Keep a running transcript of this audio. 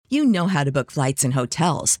You know how to book flights and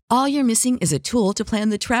hotels. All you're missing is a tool to plan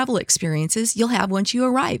the travel experiences you'll have once you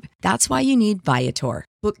arrive. That's why you need Viator.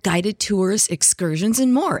 Book guided tours, excursions,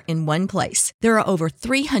 and more in one place. There are over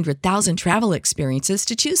 300,000 travel experiences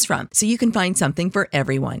to choose from, so you can find something for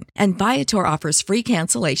everyone. And Viator offers free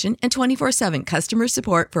cancellation and 24/7 customer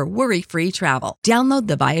support for worry-free travel. Download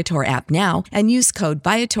the Viator app now and use code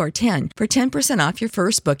Viator10 for 10% off your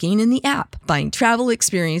first booking in the app. Find travel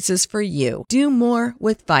experiences for you. Do more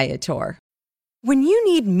with Viator. When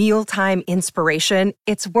you need mealtime inspiration,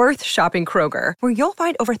 it's worth shopping Kroger, where you'll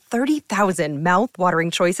find over 30,000 mouth-watering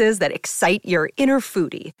choices that excite your inner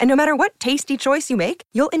foodie. And no matter what tasty choice you make,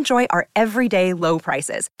 you'll enjoy our everyday low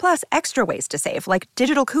prices, plus extra ways to save, like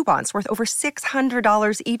digital coupons worth over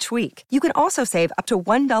 $600 each week. You can also save up to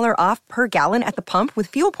 $1 off per gallon at the pump with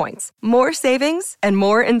fuel points. More savings and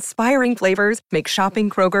more inspiring flavors make shopping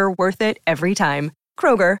Kroger worth it every time.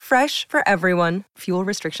 Kroger, fresh for everyone. Fuel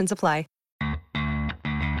restrictions apply.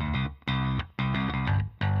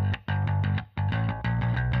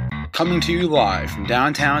 Coming to you live from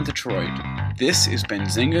downtown Detroit, this is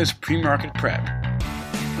Benzinga's PreMarket Prep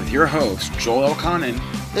with your host, Joel Elconin.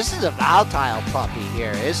 This is a volatile puppy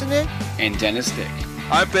here, isn't it? And Dennis Dick.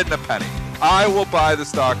 I'm bidding a penny. I will buy the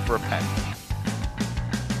stock for a penny.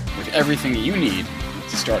 With everything you need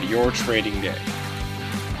to start your trading day.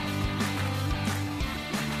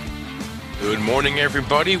 Good morning,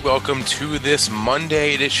 everybody. Welcome to this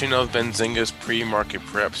Monday edition of Benzinga's Pre-Market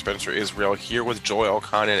Prep. Spencer Israel here with Joel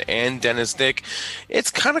Elconin and Dennis Dick. It's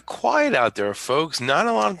kind of quiet out there, folks. Not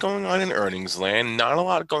a lot going on in earnings land. Not a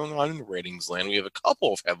lot going on in ratings land. We have a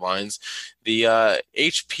couple of headlines. The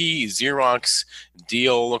HP Xerox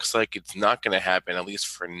deal looks like it's not going to happen, at least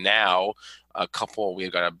for now.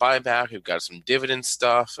 We've got a buyback, we've got some dividend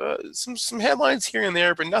stuff, some headlines here and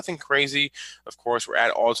there, but nothing crazy. Of course, we're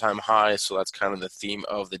at all-time highs, so that's kind of the theme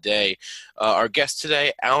of the day. Our guest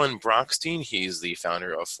today, Alan Brochstein, he's the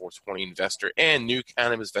founder of 420 Investor and New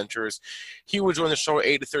Cannabis Ventures. He will join the show at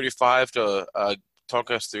 8 to 35 to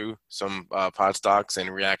talk us through some pod stocks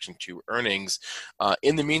and reaction to earnings.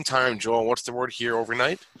 In the meantime, Joel, what's the word here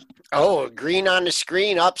overnight? Oh, green on the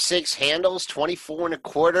screen, up 6 handles,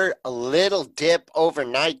 24.25. A little dip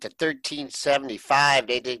overnight to 13.75.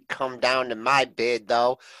 They did come down to my bid,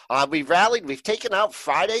 though. We've rallied. We've taken out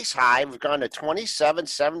Friday's high. We've gone to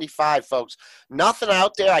 27.75, folks. Nothing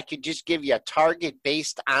out there. I could just give you a target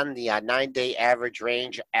based on the 9-day average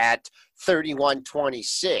range at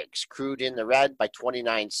 31.26. Crude in the red by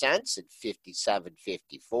 29 cents at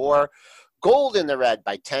 57.54. Gold in the red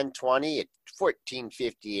by 10.20 at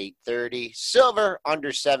 14.58.30. Silver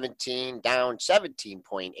under 17, down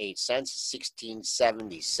 17.8 cents,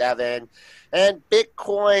 16.77. And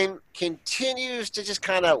Bitcoin continues to just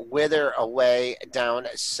kind of wither away, down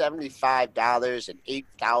 $75 at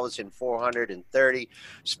 8,430.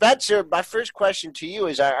 Spencer, my first question to you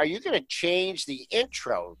is, are you going to change the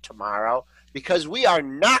intro tomorrow? Because we are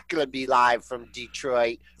not going to be live from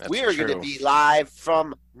Detroit. We are going to be live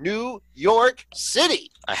from New York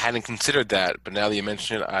City. I hadn't considered that, but now that you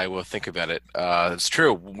mention it, I will think about it. It's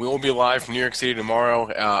true. We will be live from New York City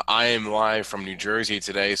tomorrow. I am live from New Jersey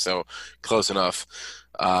today, so close enough.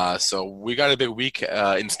 So we got a big week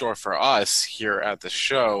in store for us here at the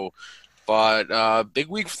show, but big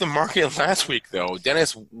week for the market last week, though.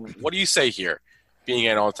 Dennis, what do you say here, being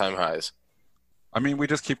at all-time highs? I mean, we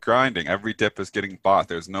just keep grinding. Every dip is getting bought.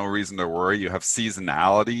 There's no reason to worry. You have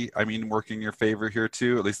seasonality, working in your favor here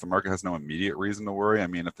too. At least the market has no immediate reason to worry.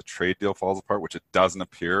 If the trade deal falls apart, which it doesn't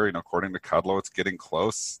appear, according to Kudlow, it's getting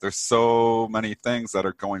close. There's so many things that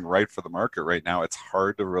are going right for the market right now. It's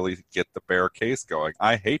hard to really get the bear case going.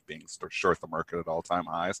 I hate being short the market at all-time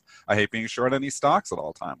highs. I hate being short any stocks at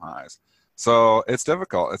all-time highs. So it's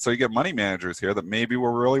difficult. And so you get money managers here that maybe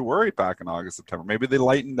were really worried back in August, September. Maybe they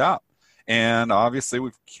lightened up. And obviously,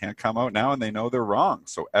 we can't come out now, and they know they're wrong.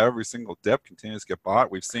 So every single dip continues to get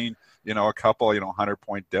bought. We've seen, a couple,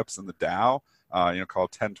 100-point dips in the Dow,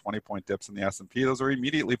 called 10, 20-point dips in the S&P. Those are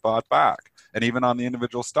immediately bought back. And even on the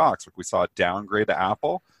individual stocks, like we saw a downgrade to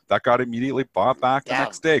Apple, that got immediately bought back the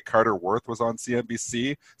next day. Carter Worth was on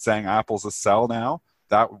CNBC saying Apple's a sell now.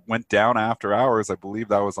 That went down after hours. I believe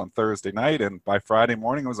that was on Thursday night. And by Friday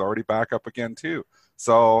morning, it was already back up again, too.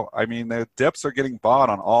 So, the dips are getting bought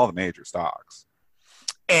on all the major stocks.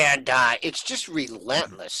 And it's just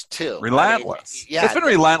relentless, too. Relentless. It's been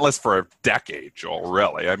relentless for a decade, Joel,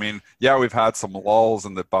 really. We've had some lulls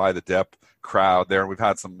in the buy the dip crowd there. We've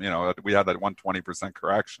had some, we had that 120%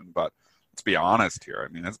 correction. But let's be honest here.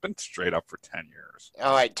 It's been straight up for 10 years.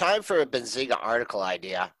 All right, time for a Benzinga article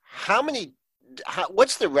idea.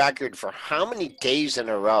 What's the record for how many days in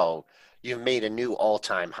a row you've made a new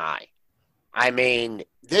all-time high. I mean,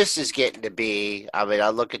 this is getting to be, I mean, I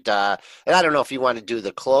look at and I don't know if you want to do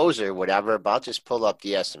the close or whatever, but I'll just pull up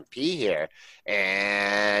the S&P here.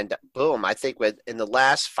 And boom, I think in the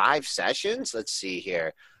last 5 sessions, let's see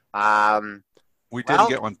here. We didn't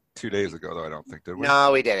get one 2 days ago, though, I don't think, did we?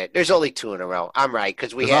 No, we didn't. There's only 2 in a row. I'm right,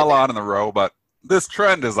 because we There's had not a lot in a row, but this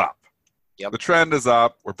trend is up. Yep. The trend is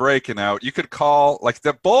up. We're breaking out. You could call, like,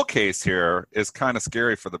 the bull case here is kind of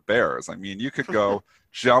scary for the bears. I mean, you could go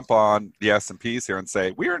jump on the S&Ps here and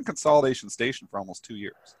say, we were in consolidation station for almost 2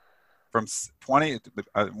 years. From 20,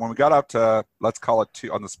 when we got up to, let's call it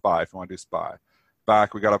 2 on the SPY, if you want to do SPY,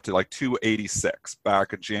 back, we got up to like 286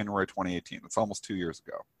 back in January 2018. That's almost 2 years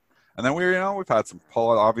ago. And then we've had some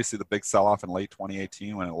pull, obviously the big sell-off in late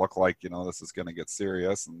 2018 when it looked like, this is going to get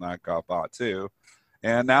serious, and that got bought too.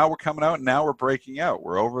 And now we're coming out, and now we're breaking out.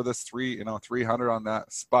 We're over this 300 on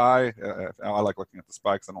that SPY. I like looking at the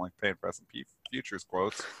SPY because I don't like paying for S&P futures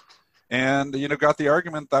quotes. And, got the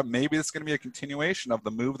argument that maybe it's going to be a continuation of the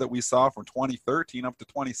move that we saw from 2013 up to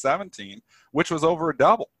 2017, which was over a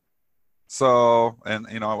double. So, and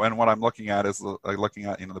what I'm looking at is looking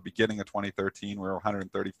at, the beginning of 2013, we were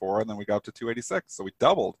 134, and then we got up to 286. So we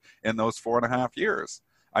doubled in those 4.5 years.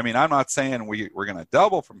 I mean, I'm not saying we're going to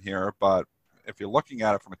double from here, but if you're looking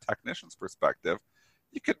at it from a technician's perspective,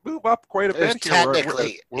 you could move up quite a bit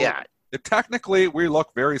here. Technically, we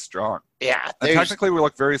look very strong. Yeah. And technically, we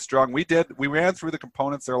look very strong. We ran through the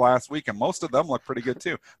components there last week, and most of them look pretty good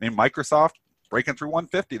too. I mean, Microsoft breaking through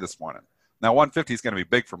 150 this morning. Now, 150 is going to be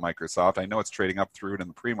big for Microsoft. I know it's trading up through it in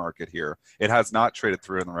the pre-market here. It has not traded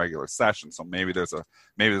through in the regular session, so maybe there's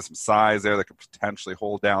some size there that could potentially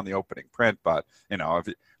hold down the opening print. But if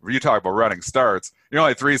you talk about running starts, you're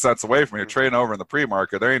only 3 cents away from your trading over in the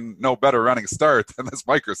pre-market. There ain't no better running start than this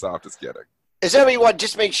Microsoft is getting. Is everyone,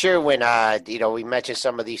 just make sure when, we mention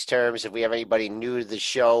some of these terms, if we have anybody new to the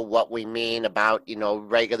show, what we mean about,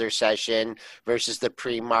 regular session versus the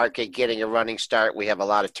pre-market, getting a running start. We have a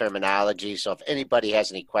lot of terminology. So if anybody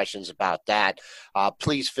has any questions about that,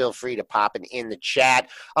 please feel free to pop it in the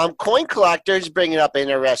chat. Coin Collector's bringing up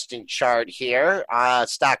an interesting chart here.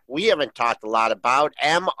 Stock we haven't talked a lot about.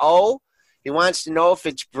 MO, he wants to know if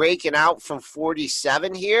it's breaking out from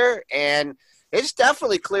 47 here, and it's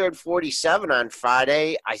definitely cleared 47 on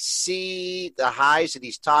Friday. I see the highs that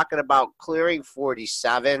he's talking about clearing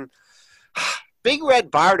 47. Big red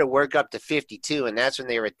bar to work up to 52, and that's when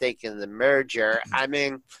they were thinking the merger. I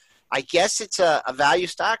mean, I guess it's a value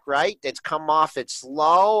stock, right? It's come off its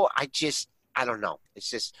low. I don't know. It's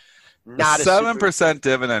just not a 7%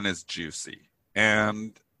 dividend is juicy.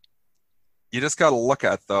 And you just got to look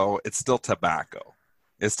at, though, it's still tobacco.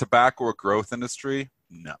 Is tobacco a growth industry?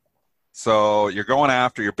 No. So you're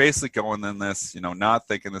basically going in this, not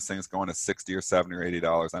thinking this thing's going to 60 or 70 or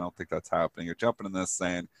 $80. I don't think that's happening. You're jumping in this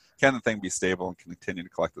saying, can the thing be stable and continue to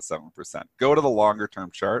collect the 7%? Go to the longer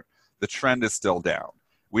term chart. The trend is still down.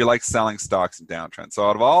 We like selling stocks in downtrends. So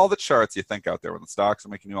out of all the charts you think out there when the stocks are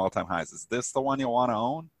making new all-time highs, is this the one you want to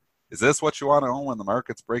own? Is this what you want to own when the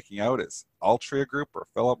market's breaking out? Is Altria Group or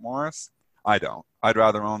Philip Morris? I don't. I'd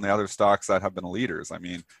rather own the other stocks that have been leaders. I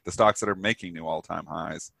mean, the stocks that are making new all-time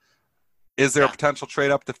highs. Is there a potential trade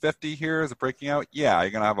up to 50 here? Is it breaking out? Yeah,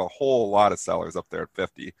 you're going to have a whole lot of sellers up there at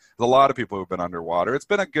 50. There's a lot of people who've been underwater. It's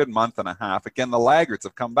been a good month and a half. Again, the laggards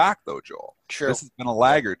have come back, though, Joel. True. This has been a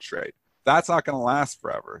laggard trade. That's not going to last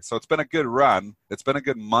forever. So it's been a good run. It's been a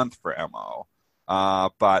good month for MO.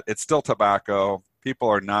 But it's still tobacco. People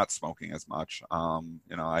are not smoking as much. I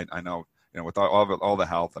know, with all the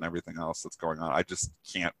health and everything else that's going on, I just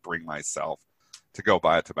can't bring myself to go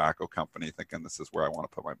buy a tobacco company thinking this is where I want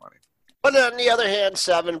to put my money. But on the other hand,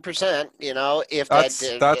 7%, if that's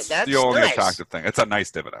the only nice. Attractive thing. It's a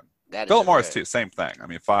nice dividend. Philip Morris too, same thing. I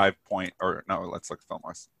mean, let's look at Philip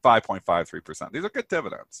Morris, 5.53%. These are good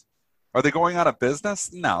dividends. Are they going out of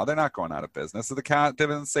business? No, they're not going out of business. Are the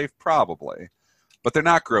dividends safe? Probably. But they're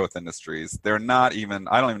not growth industries. They're not even,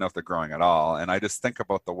 I don't even know if they're growing at all. And I just think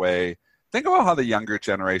about how the younger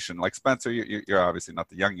generation, like Spencer, you're obviously not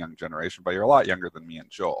the young generation, but you're a lot younger than me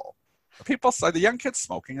and Joel. Are the young kids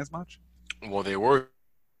smoking as much? Well, they were.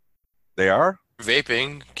 They are?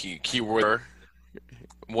 Vaping, keyword.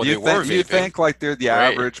 Well, you they were vaping. You think like they're the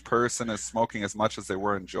average person is smoking as much as they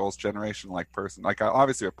were in Joel's generation,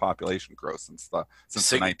 obviously our population growth since the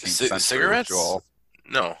 19th century. Cigarettes? Joel.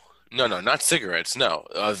 No, not cigarettes. No,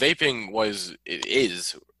 vaping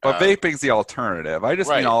is. But vaping's the alternative. I just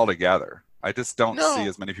mean all together. I just don't see No.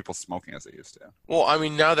 as many people smoking as they used to. Well, I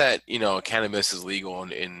mean, now that, cannabis is legal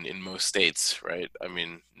in most states, right? I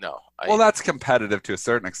mean, no. Well, that's competitive to a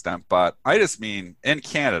certain extent, but I just mean in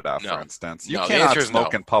Canada, for No. instance, you No, the answer cannot is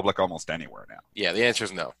smoke no. in public almost anywhere now. Yeah, the answer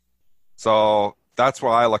is no. So that's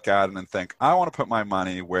where I look at it and think, I want to put my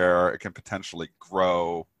money where it can potentially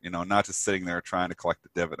grow, not just sitting there trying to collect the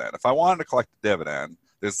dividend. If I wanted to collect the dividend,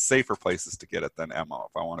 there's safer places to get it than MO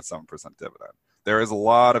if I want a 7% dividend. There is a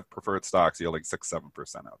lot of preferred stocks yielding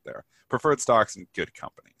 6-7% out there. Preferred stocks in good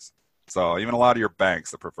companies. So even a lot of your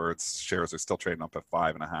banks, the preferred shares are still trading up at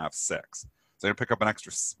 5.5, 6. So you pick up an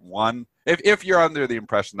extra one. If you're under the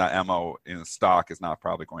impression that MO in a stock is not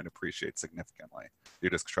probably going to appreciate significantly,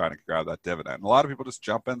 you're just trying to grab that dividend. And a lot of people just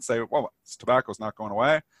jump in and say, well, tobacco's not going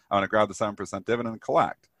away. I want to grab the 7% dividend and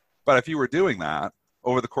collect. But if you were doing that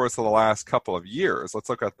over the course of the last couple of years, let's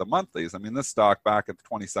look at the monthlies. I mean, this stock back in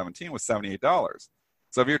 2017 was $78.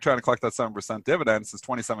 So if you're trying to collect that 7% dividend since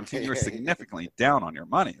 2017, you're significantly down on your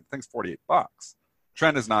money. The thing's $48.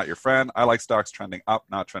 Trend is not your friend. I like stocks trending up,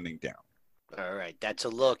 not trending down. All right, that's a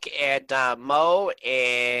look at Mo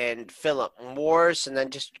and Philip Morse, and then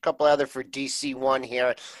just a couple other for DC1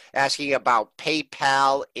 here, asking about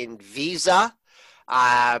PayPal and Visa.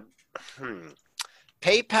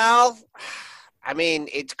 PayPal, I mean,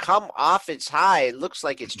 it's come off its high. It looks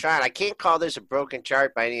like it's trying. I can't call this a broken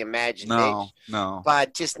chart by any imagination. No.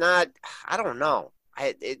 But just not, I don't know.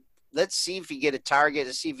 Let's see if you get a target.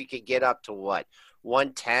 Let's see if you could get up to what,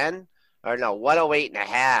 110? Or no,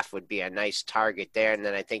 108.5 would be a nice target there. And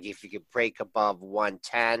then I think if you could break above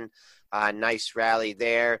 110, nice rally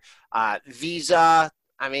there. Visa,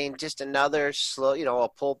 I mean, just another slow, a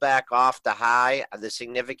pullback off the high. The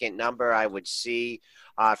significant number I would see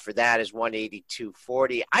for that is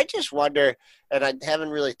 182.40. I just wonder, and I haven't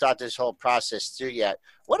really thought this whole process through yet,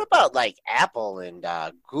 what about like Apple and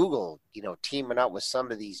Google, teaming up with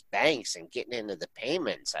some of these banks and getting into the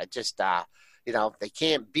payments? I just, they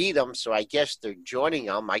can't beat them, so I guess they're joining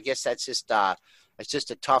them. I guess that's just it's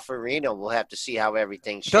just a tough arena. We'll have to see how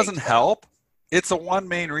everything shakes out. It doesn't help. It's the one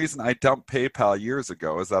main reason I dumped PayPal years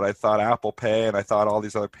ago is that I thought Apple Pay and I thought all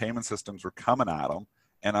these other payment systems were coming at them.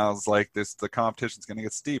 And I was like, the competition's going to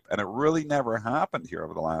get steep. And it really never happened here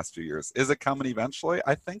over the last few years. Is it coming eventually?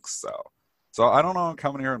 I think so. So I don't know I'm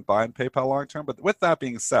coming here and buying PayPal long-term. But with that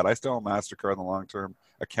being said, I still have MasterCard in the long-term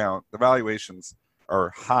account. The valuations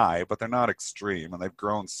are high, but they're not extreme. And they've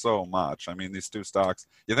grown so much. I mean, these two stocks,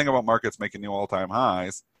 you think about markets making new all-time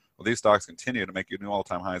highs. Well, these stocks continue to make new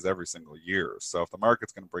all-time highs every single year. So if the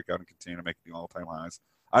market's going to break out and continue to make new all-time highs,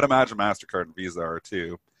 I'd imagine MasterCard and Visa are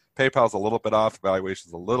too. PayPal's a little bit off. The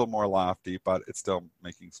valuation's a little more lofty, but it's still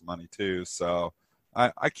making some money too. So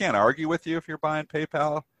I can't argue with you if you're buying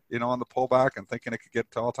PayPal, on the pullback and thinking it could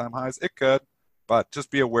get to all-time highs. It could, but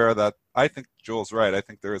just be aware that I think Joel's right. I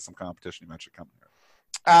think there is some competition you mentioned coming here.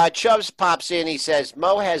 Chubbs pops in. He says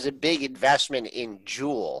Mo has a big investment in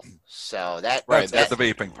Juul, so that's the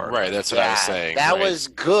vaping part. Right, that's what I was saying. That right. was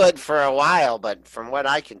good for a while, but from what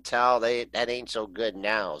I can tell, that ain't so good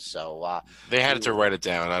now. So they had to write it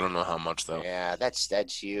down. I don't know how much though. Yeah, that's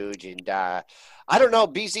huge, and I don't know.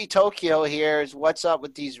 BZ Tokyo here is what's up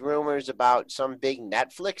with these rumors about some big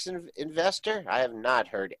Netflix investor. I have not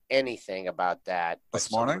heard anything about that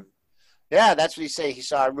this morning. Yeah, that's what he said. He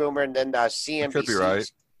saw a rumor, and then CNBC. Could be right.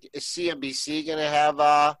 Is CNBC going to have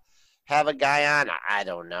a guy on? I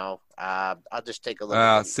don't know. I'll just take a look.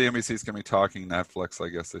 CNBC's going to be talking Netflix, I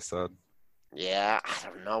guess they said. Yeah, I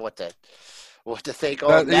don't know what to think.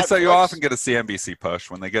 So you often get a CNBC push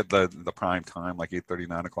when they get the prime time, like 8:30,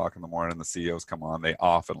 9 o'clock in the morning, and the CEOs come on. They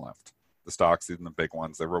often lift the stocks, even the big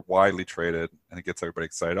ones. They were widely traded, and it gets everybody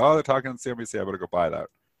excited. Oh, they're talking on CNBC. I better go buy that.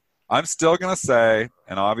 I'm still going to say,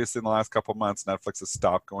 and obviously in the last couple of months, Netflix has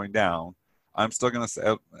stopped going down. I'm still going to say,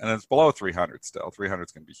 and it's below 300 still. 300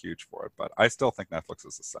 is going to be huge for it, but I still think Netflix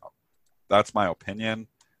is a sell. That's my opinion.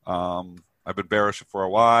 I've been bearish for a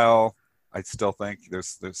while. I still think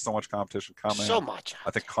there's so much competition coming. So much.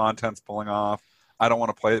 I think content's pulling off. I don't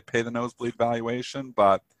want to pay the nosebleed valuation,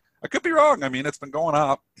 but I could be wrong. I mean, it's been going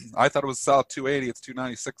up. I thought it was sell at 280. It's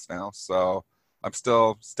 296 now, so I'm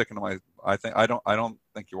still sticking to my. I don't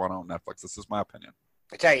think you want to own Netflix. This is my opinion.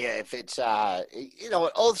 I tell you, if it's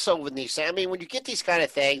also with these, I mean, when you get these kind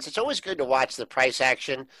of things, it's always good to watch the price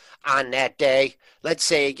action on that day. Let's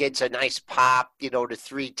say it gets a nice pop, to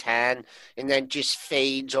 310, and then just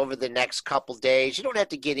fades over the next couple days. You don't have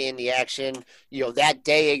to get in the action, that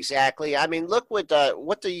day exactly. I mean, look what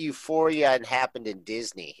the euphoria happened in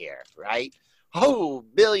Disney here, right? Oh,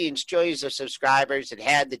 billions, trillions of subscribers. It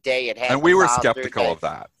had the day. It had, and we were skeptical of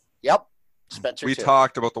that. Yep. Spencer we too.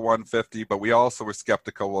 talked about the 150, but we also were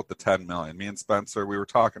skeptical about the 10 million. Me and Spencer, we were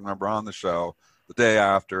talking, remember, on the show the day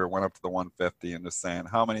after, went up to the 150 and just saying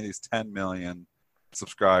how many of these 10 million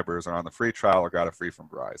subscribers are on the free trial or got it free from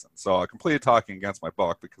Verizon. So I completely talking against my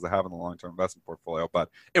book because I have in the long-term investment portfolio, but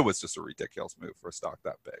it was just a ridiculous move for a stock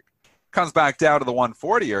that big. Comes back down to the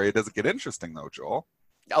 140 area. Does it get interesting though, Joel?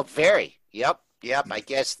 Oh, very. Yep. I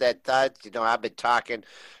guess that, I've been talking,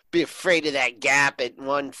 be afraid of that gap at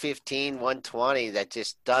 115, 120 that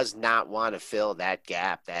just does not want to fill that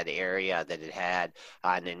gap, that area that it had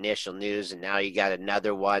on the initial news. And now you got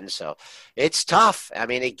another one. So it's tough. I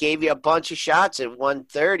mean, it gave you a bunch of shots at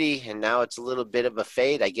 130 and now it's a little bit of a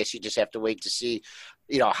fade. I guess you just have to wait to see,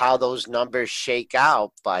 how those numbers shake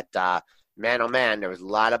out. But, man, oh man, there was a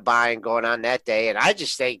lot of buying going on that day. And I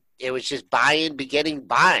just think it was just beginning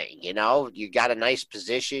buying. You got a nice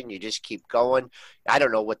position. You just keep going. I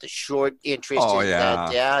don't know what the short interest is.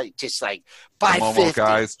 Yeah. Just like buy the 50,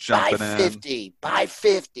 guys jumping buy 50, buy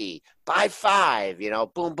 50, buy 5,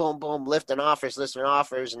 boom, boom, boom, listing offers.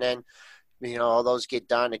 And then, all those get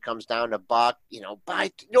done. It comes down to buck,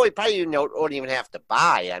 buy. You probably don't even have to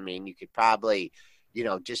buy. I mean, you could probably –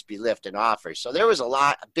 just be lifting offers. So there was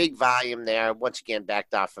a big volume there. Once again,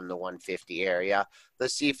 backed off from the 150 area.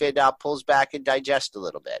 Let's see if it pulls back and digests a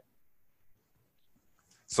little bit.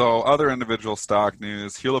 So other individual stock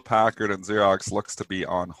news, Hewlett-Packard and Xerox looks to be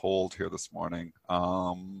on hold here this morning.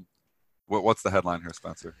 What's the headline here,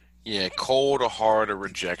 Spencer? Yeah, cold or hard or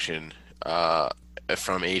rejection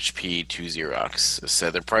from HP to Xerox.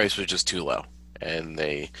 Said their price was just too low. And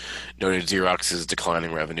they noted Xerox's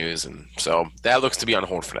declining revenues, and so that looks to be on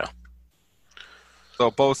hold for now. So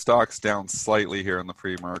both stocks down slightly here in the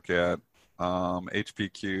pre-market.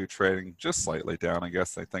 HPQ trading just slightly down. I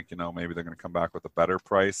guess I think maybe they're going to come back with a better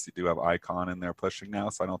price. You do have Icon in there pushing now,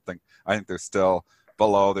 so I think they're still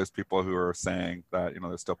below. There's people who are saying that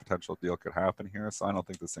there's still potential deal could happen here. So I don't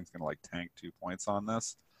think this thing's going to tank 2 points on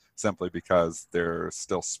this, simply because there's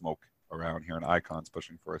still smoke around here, and Icon's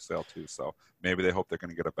pushing for a sale too. So maybe they hope they're going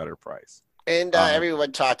to get a better price. And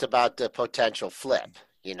everyone talked about the potential flip,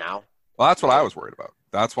 Well, that's what I was worried about.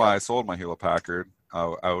 That's why I sold my Hewlett-Packard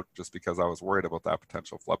out, just because I was worried about that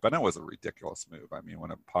potential flip. And it was a ridiculous move. I mean,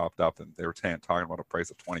 when it popped up and they were talking about a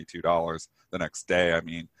price of $22 the next day, I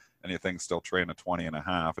mean, anything still trading at 20 and a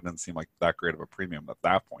half. It didn't seem like that great of a premium at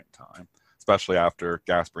that point in time, especially after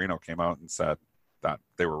Gasparino came out and said that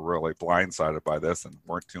they were really blindsided by this and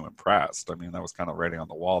weren't too impressed. I mean, that was kind of writing on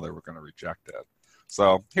the wall. They were going to reject it.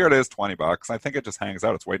 So here it is, $20. I think it just hangs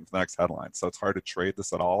out. It's waiting for the next headline. So it's hard to trade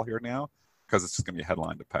this at all here now because it's just going to be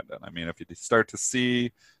headline dependent. I mean, if you start to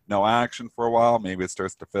see no action for a while, maybe it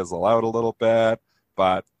starts to fizzle out a little bit.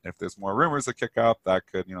 But if there's more rumors that kick up, that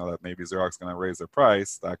could, that maybe Xerox is going to raise their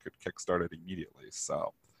price, that could kickstart it immediately.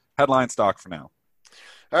 So headline stock for now.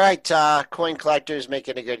 All right, Coin Collector's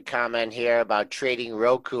making a good comment here about trading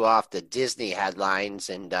Roku off the Disney headlines.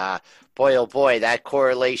 And boy, oh boy, that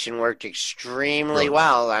correlation worked extremely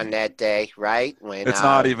well on that day, right? When it's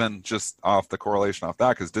not even just off the correlation off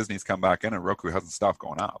that, because Disney's come back in and Roku hasn't stopped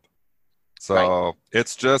going up. So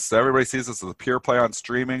It's just everybody sees this as a pure play on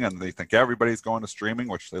streaming, and they think everybody's going to streaming,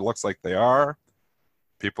 which it looks like they are.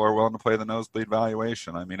 People are willing to play the nosebleed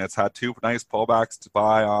valuation. I mean, it's had 2 nice pullbacks to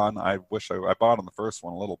buy on. I wish I bought on the first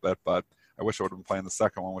one a little bit, but I wish I would have been playing the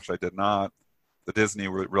second one, which I did not. The Disney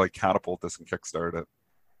really catapulted this and kickstarted it.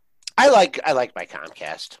 I like my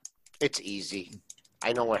Comcast. It's easy.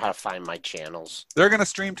 I know how to find my channels. They're going to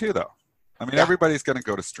stream too, though. I mean, everybody's going to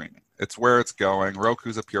go to streaming. It's where it's going.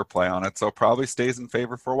 Roku's a pure play on it, so it probably stays in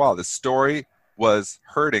favor for a while. This story was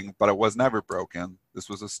hurting, but it was never broken. This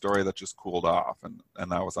was a story that just cooled off, and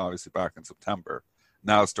that was obviously back in September.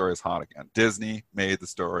 Now the story is hot again. Disney made the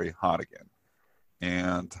story hot again.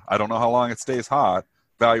 And I don't know how long it stays hot.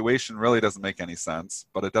 Valuation really doesn't make any sense,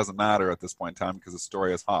 but it doesn't matter at this point in time because the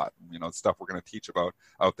story is hot. Stuff we're going to teach about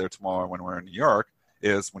out there tomorrow when we're in New York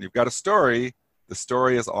is when you've got a story, the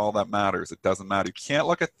story is all that matters. It doesn't matter. You can't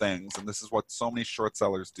look at things, and this is what so many short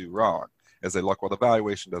sellers do wrong, is they look, well, the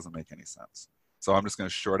valuation doesn't make any sense. So I'm just going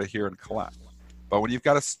to short it here and collect. But when you've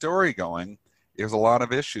got a story going, there's a lot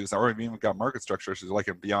of issues, or even got market structure issues like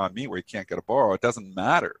in Beyond Meat where you can't get a borrow. It doesn't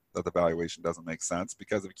matter that the valuation doesn't make sense,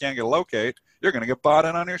 because if you can't get a locate, you're going to get bought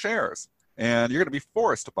in on your shares, and you're going to be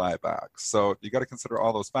forced to buy back. So you got to consider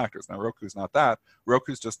all those factors. Now, Roku's not that.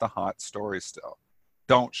 Roku's just a hot story still.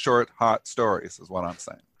 Don't short hot stories is what I'm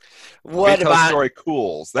saying. What about the story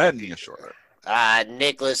cools, then you short it.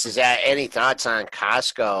 Nicholas, is there any thoughts on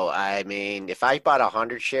Costco? I mean, if I bought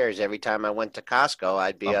 100 shares every time I went to Costco,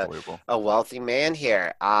 I'd be a wealthy man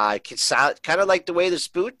here. Kind of like the way the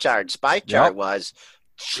SPY chart was.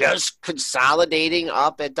 just consolidating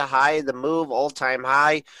up at the high of the move, all-time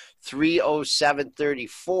high,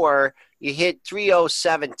 307.34. You hit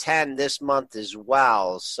 307.10 this month as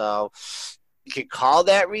well. So you could call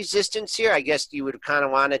that resistance here. I guess you would kind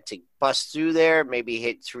of want it to bust through there, maybe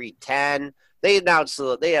hit 310. They announced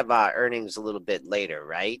they have earnings a little bit later,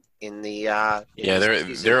 right?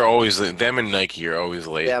 They're always them and Nike are always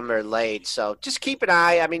late. Them are late, so just keep an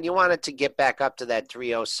eye. I mean, you want it to get back up to that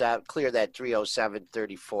 307, clear that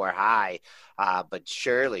 307.34 high, but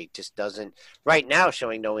surely just doesn't right now,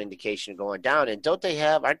 showing no indication of going down. And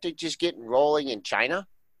aren't they just getting rolling in China?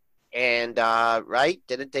 And right,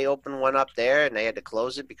 didn't they open one up there and they had to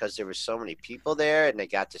close it because there were so many people there and they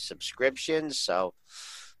got the subscriptions? So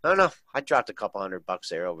I don't know. I dropped a couple $100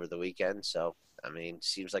 there over the weekend. So, I mean,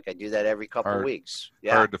 seems like I do that every couple of weeks.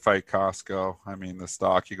 Yeah. Hard to fight Costco. I mean, the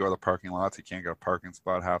stock, you go to the parking lots, you can't get a parking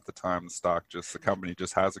spot half the time. The company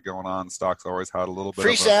just has it going on. The stock's always had a little bit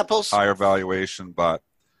free of samples, higher valuation. But,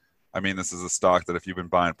 I mean, this is a stock that if you've been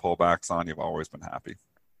buying pullbacks on, you've always been happy.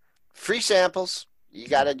 Free samples. You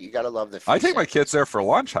gotta love the free I take samples. my kids there for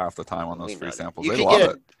lunch half the time on those free samples. You They can love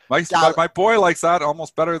get it. My boy likes that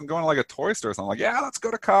almost better than going to like a toy store. So I'm like, yeah, let's go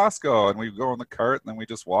to Costco. And we go in the cart and then we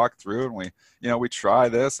just walk through and we try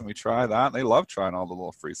this and we try that. And they love trying all the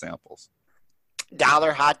little free samples.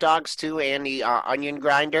 $1 hot dogs too, and the onion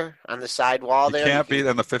grinder on the side wall there. You can't beat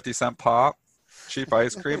them, the 50-cent pop, cheap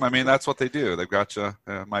ice cream. I mean, that's what they do. They've got you.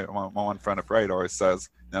 My one friend at Bright always says,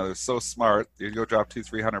 they're so smart. You go drop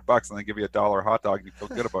 $200-300 and they give you $1 hot dog and you feel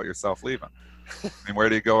good about yourself leaving. I mean, where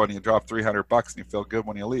do you go and you drop $300 and you feel good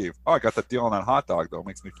when you leave? Oh, I got the deal on that hot dog though. It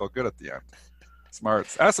makes me feel good at the end. Smart.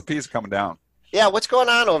 S&Ps are coming down. Yeah, what's going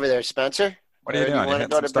on over there, Spencer? What are you doing? You want to hitting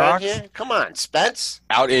go some to Brent stocks? here? Come on, Spence.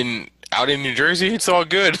 Out in New Jersey, it's all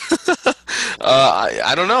good.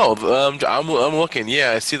 I don't know. I'm looking.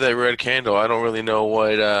 Yeah, I see that red candle. I don't really know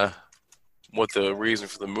what the reason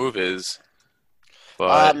for the move is.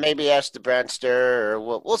 But Maybe ask the Brentster, or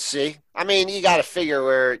we'll see. I mean, you got to figure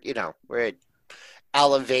we're at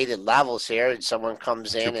elevated levels here, and someone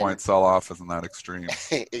comes in 2-point sell-off isn't that extreme.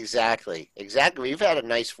 Exactly. We've had a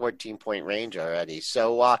nice 14-point range already.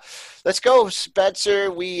 So let's go, Spencer.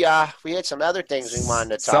 We had some other things we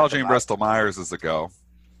wanted to talk Celgene about. Bristol Myers is a go.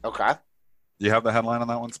 Okay. You have the headline on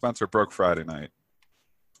that one, Spencer? Broke Friday night.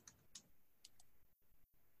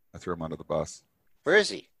 I threw him under the bus. Where is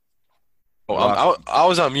he? Oh, I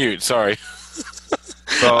was on mute. Sorry.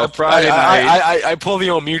 So Friday night, I pull the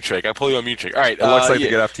old mute trick. All right. it looks like they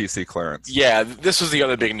get FTC clearance. Yeah, this was the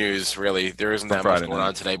other big news, really. There isn't that much Friday going night.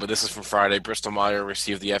 on today, but this is from Friday. Bristol Myers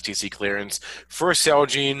received the FTC clearance for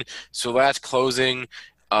Celgene, so that's closing.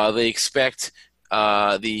 They expect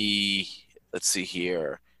let's see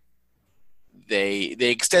here. They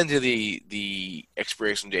extended the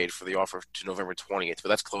expiration date for the offer to November 20th, but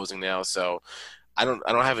that's closing now, so I don't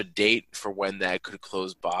have a date for when that could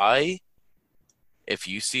close by. If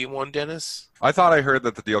you see one, Dennis? I thought I heard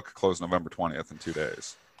that the deal could close November 20th in 2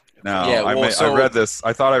 days. Now, Yeah, well, I read this.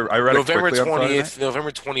 I thought I read November it quickly on Friday 20th. night.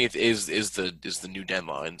 November 20th is the new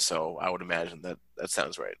deadline, so I would imagine that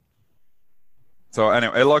sounds right. So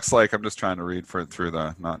anyway, it looks like I'm just trying to read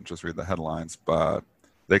not just read the headlines, but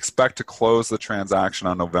they expect to close the transaction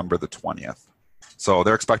on November the 20th. So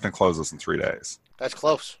they're expecting to close this in 3 days. That's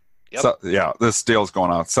close. Yep. So, yeah, this deal's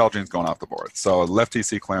going off. Celgene's going off the board. So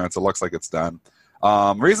FTC clearance, it looks like it's done.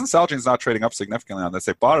 Reason Celgene's not trading up significantly on this,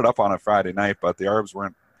 they bought it up on a Friday night, but the ARBs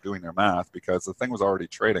weren't doing their math because the thing was already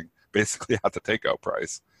trading basically at the takeout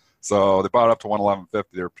price. So they bought it up to $111.50.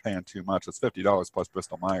 They were paying too much. It's $50 plus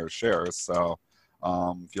Bristol Myers shares. So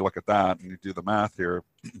if you look at that and you do the math here,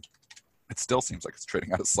 it still seems like it's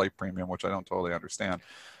trading at a slight premium, which I don't totally understand.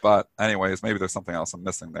 But anyways, maybe there's something else I'm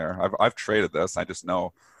missing there. I've traded this. I just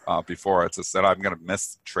know before it's just that I'm going to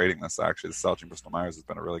miss trading this. Actually, the Celgene Bristol Myers has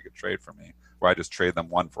been a really good trade for me, where I just trade them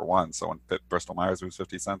 1 for 1. So when Bristol Myers moves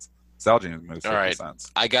 50 cents, Celgene moves 50 cents.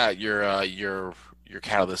 I got your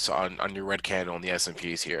catalyst on your red candle on the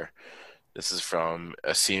S&Ps here. This is from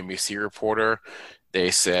a CNBC reporter. They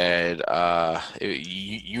said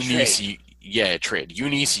Eunice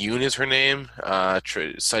Yoon is her name.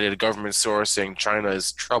 Cited a government source saying China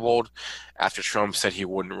is troubled after Trump said he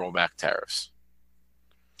wouldn't roll back tariffs.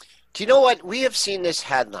 Do you know what? We have seen this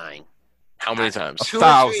headline. How many times?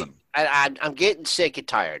 1,000. I'm getting sick and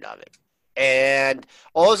tired of it. And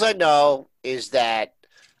all I know is that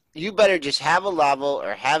you better just have a level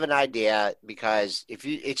or have an idea, because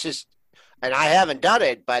it's just, and I haven't done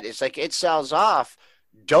it, but it's like it sells off.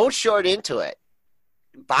 Don't short into it.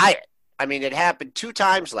 Buy it. I mean, it happened 2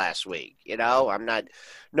 times last week. I'm not,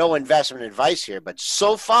 no investment advice here, but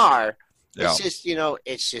so far Yeah. It's just,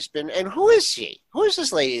 it's just been, and who is she? Who is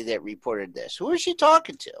this lady that reported this? Who is she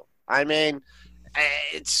talking to? I mean,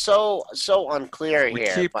 it's so unclear We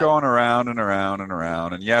here. keep going around and around and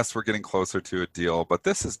around. And yes, we're getting closer to a deal, but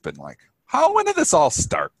this has been like, when did this all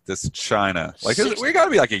start? This China, we got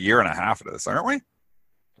to be like a year and a half into this, aren't we?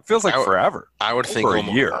 It feels like forever. I would think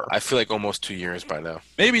a year. I feel like almost 2 years by now.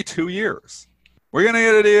 Maybe 2 years. We're going to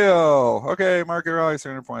get a deal. Okay, market rallies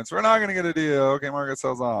 300 points. We're not going to get a deal. Okay, market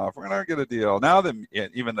sells off. We're going to get a deal. Now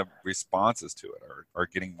even the responses to it are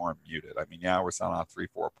getting more muted. I mean, yeah, we're selling off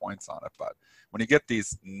 3-4 points on it, but when you get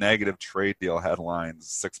these negative trade deal headlines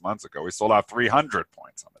 6 months ago, we sold off 300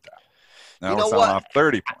 points on the Dow. Now we're selling off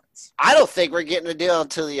 30 points. I don't think we're getting a deal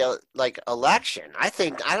until the election. I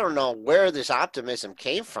don't know where this optimism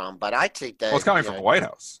came from, but I think that it's coming from the White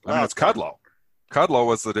House. I mean, it's Kudlow. Kudlow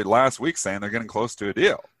was last week saying they're getting close to a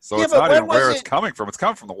deal. So it's not even where it's coming from. It's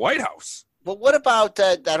coming from the White House. But what about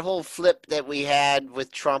that whole flip that we had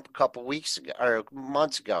with Trump a couple weeks ago or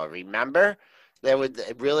months ago? Remember?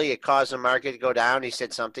 It caused the market to go down. He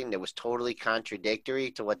said something that was totally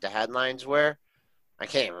contradictory to what the headlines were. I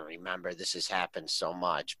can't even remember. This has happened so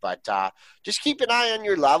much, but just keep an eye on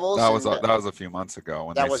your levels. That was a few months ago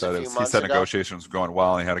when he said negotiations were going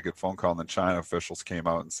well, and he had a good phone call, and then China officials came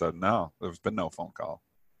out and said, no, there's been no phone call.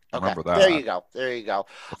 Remember that. There you go.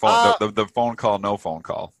 The phone call, no phone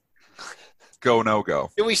call. Go, no go.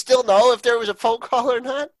 Do we still know if there was a phone call or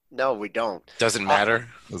not? No, we don't. Doesn't matter.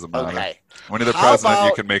 Doesn't matter. Okay. When you're the president,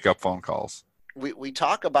 you can make up phone calls. We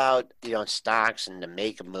talk about stocks and to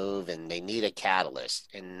make a move and they need a catalyst,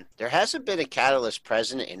 and there hasn't been a catalyst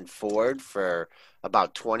present in Ford for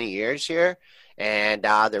about 20 years here, and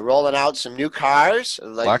they're rolling out some new cars.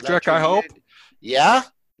 Electric, I hope. Yeah.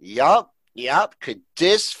 Yup. Could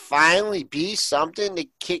this finally be something that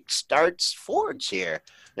kickstarts Fords here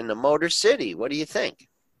in the Motor City? What do you think?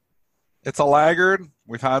 It's a laggard.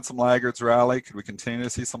 We've had some laggards rally. Could we continue to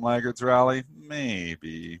see some laggards rally?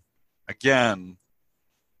 Maybe. Again,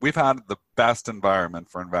 we've had the best environment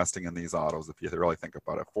for investing in these autos, if you really think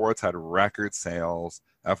about it. Ford's had record sales,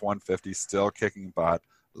 F-150 still kicking butt,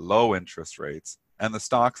 low interest rates, and the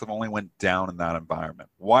stocks have only went down in that environment.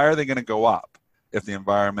 Why are they going to go up if the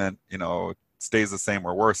environment, stays the same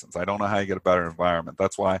or worsens? I don't know how you get a better environment.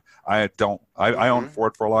 That's why I owned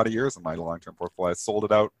Ford for a lot of years in my long-term portfolio. I sold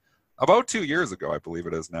it out about 2 years ago, I believe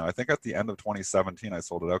it is now. I think at the end of 2017, I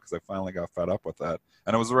sold it out because I finally got fed up with that.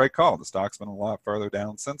 And it was the right call. The stock's been a lot farther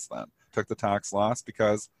down since then. Took the tax loss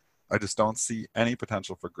because I just don't see any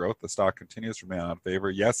potential for growth. The stock continues to remain out of favor.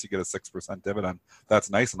 Yes, you get a 6% dividend. That's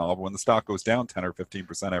nice and all. But when the stock goes down 10 or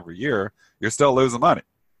 15% every year, you're still losing money.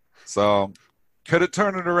 So could it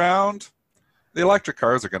turn it around? The electric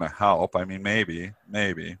cars are going to help. I mean, maybe.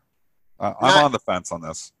 I'm on the fence on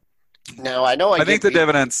this. No, I know. I think the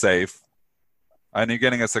dividend's safe. And you're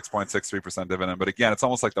getting a 6.63% dividend. But again, it's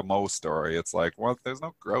almost like the Mo story. It's like, well, there's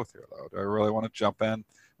no growth here, though. Do I really want to jump in?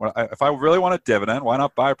 If I really want a dividend, why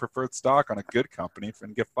not buy a preferred stock on a good company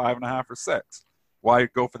and get 5.5 or 6? Why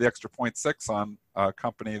go for the extra 0.6 on a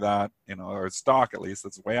company that, or a stock at least,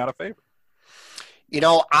 that's way out of favor?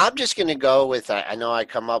 I'm just going to go with, I know I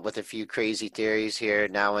come up with a few crazy theories here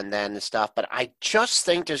now and then and stuff, but I just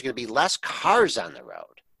think there's going to be less cars on the road.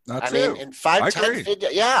 I mean, in 5, 10, 50,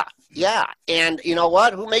 yeah. And you know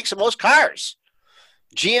what? Who makes the most cars?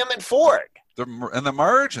 GM and Ford. And the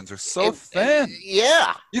margins are so thin.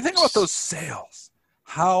 Yeah. You think about those sales,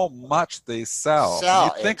 how much they sell.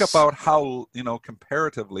 You think about how,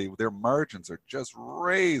 comparatively, their margins are just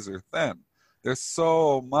razor thin. There's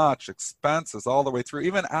so much expenses all the way through,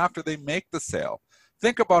 even after they make the sale.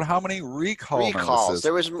 Think about how many recalls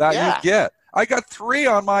notices you get. I've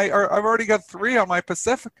already got 3 on my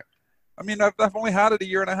Pacifica. I mean, I've only had it a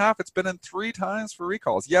year and a half. It's been in 3 times for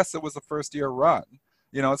recalls. Yes, it was a first year run.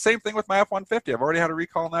 Same thing with my F-150. I've already had a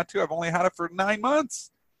recall on that too. I've only had it for 9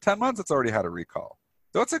 months. 10 months it's already had a recall.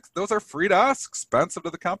 Those are free to us, expensive to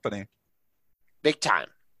the company. Big time.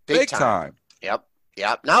 Big time. Yep.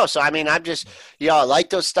 No, so I mean, I'm just, I like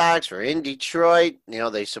those stocks. We're in Detroit.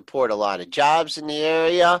 They support a lot of jobs in the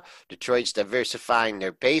area. Detroit's diversifying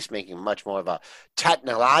their base, making much more of a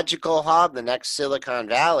technological hub, the next Silicon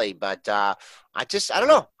Valley. But I don't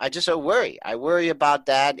know. I just worry. I worry about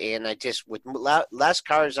that. And with less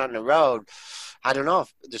cars on the road, I don't know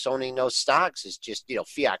if there's only no stocks. It's just,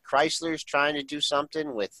 Fiat Chrysler's trying to do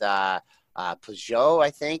something with Peugeot, I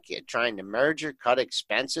think, trying to merge or cut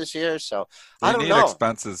expenses here. So I don't know. They need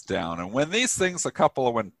expenses down. And when these things, a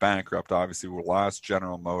couple went bankrupt, obviously we lost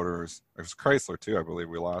General Motors. It was Chrysler too, I believe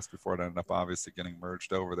we lost before it ended up obviously getting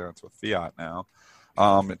merged over there into a Fiat now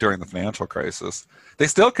during the financial crisis. They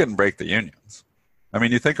still couldn't break the unions. I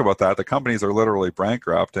mean, you think about that, the companies are literally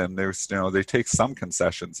bankrupt, and there's, they take some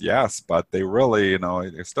concessions, yes, but they really,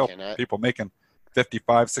 there's still people making $55,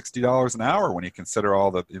 $60 an hour when you consider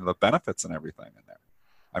all the, the benefits and everything in there.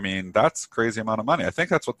 I mean, that's a crazy amount of money. I think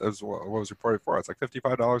that's what was reported for. It's like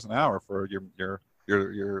 $55 an hour for your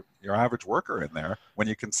average worker in there when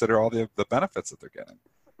you consider all the benefits that they're getting.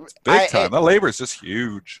 It's big time. That labor is just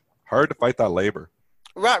huge. Hard to fight that labor.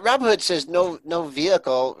 Rob Hood says no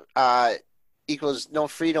vehicle equals no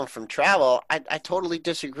freedom from travel. I totally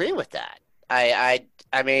disagree with that. I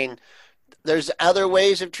mean, there's other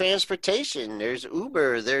ways of transportation. There's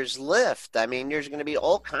Uber, there's Lyft. I mean, there's going to be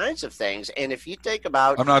all kinds of things. And if you think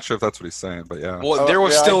about, I'm not sure if that's what he's saying, but yeah. Well, there will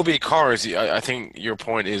still be cars. I think your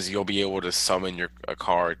point is you'll be able to summon a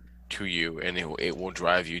car to you, and it will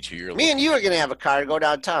drive you to your. Me and you are going to have a car to go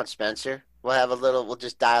downtown, Spencer. We'll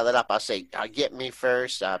just dial it up. I'll say, get me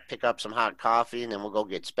first, pick up some hot coffee, and then we'll go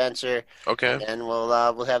get Spencer. Okay. And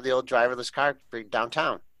we'll have the old driverless car for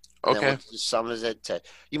downtown. Okay. We'll just summon it to,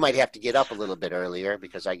 you might have to get up a little bit earlier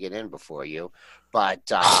because I get in before you. But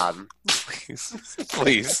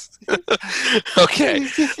please. Okay.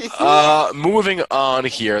 Moving on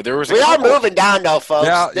here. We are moving down though,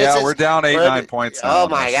 folks. We're down 9 points now. Oh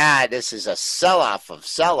my God, this is a sell-off of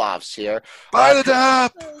sell-offs here. Buy the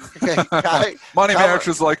DAP. Money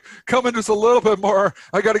manager's like, come in just a little bit more.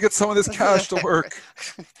 I got to get some of this cash to work.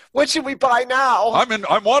 What should we buy now?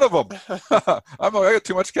 I'm one of them. I got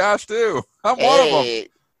too much cash too. I'm one of them.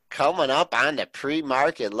 Coming up on the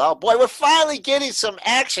pre-market low. Boy, we're finally getting some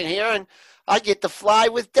action here, and I get to fly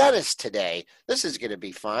with Dennis today. This is going to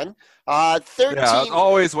be fun. 13. Yeah,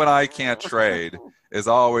 always when I can't trade is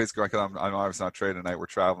always going, because I'm obviously not trading tonight. We're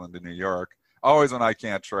traveling to New York. Always when I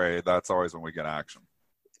can't trade, that's always when we get action.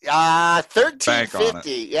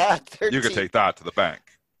 1350. Yeah, 13. You can take that to the bank.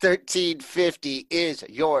 1350 is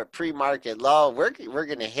your pre-market low. We're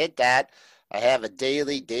going to hit that. I have a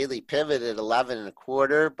daily pivot at 11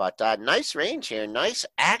 1/4, but nice range here, nice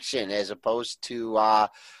action as opposed to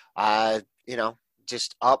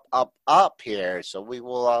just up here. So we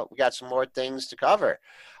got some more things to cover.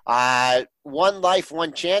 One Life,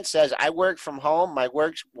 One Chance says, I work from home. My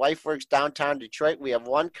wife works downtown Detroit. We have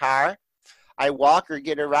one car. I walk or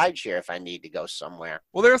get a ride share if I need to go somewhere.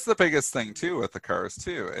 Well, there's the biggest thing too with the cars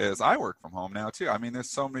too, is I work from home now too. I mean,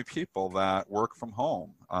 there's so many people that work from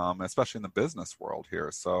home, especially in the business world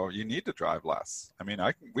here. So you need to drive less. I mean,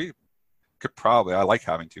 I like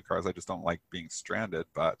having two cars. I just don't like being stranded.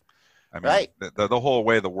 But I mean, right. the whole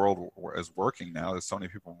way the world is working now, there's so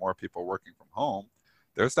many more people working from home.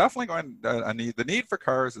 There's definitely going the need for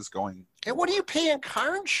cars is going. And what do you pay in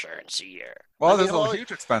car insurance a year? Well, there's a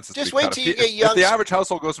huge expenses. Just wait till you get young. If the average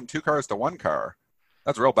household goes from 2 cars to 1 car,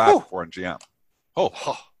 that's real bad for Ford and GM.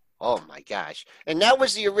 Oh my gosh! And that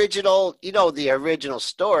was the original. The original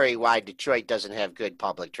story why Detroit doesn't have good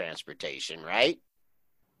public transportation, right?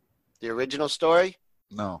 The original story.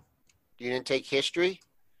 No. You didn't take history.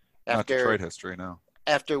 Not Detroit history, no.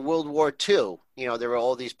 After World War II, there were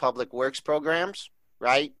all these public works programs,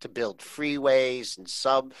 right, to build freeways and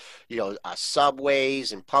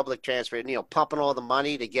subways and public transport, pumping all the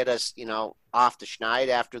money to get us, off the schneid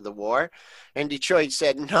after the war. And Detroit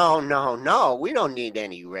said, no, we don't need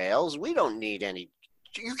any rails. We don't need any.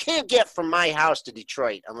 You can't get from my house to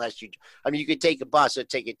Detroit unless you could take a bus. It'd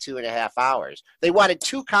take you 2.5 hours. They wanted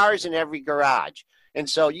 2 cars in every garage. And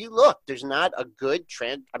so there's not a good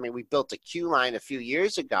trend. I mean, we built a Q line a few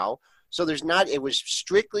years ago. So it was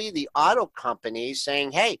strictly the auto companies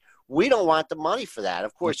saying, hey, we don't want the money for that.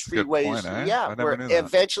 Of course, freeways, were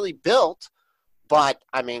eventually built. But,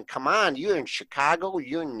 I mean, come on, you're in Chicago,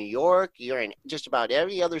 you're in New York, you're in just about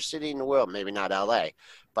every other city in the world, maybe not L.A.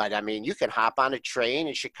 But, I mean, you can hop on a train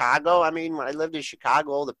in Chicago. I mean, when I lived in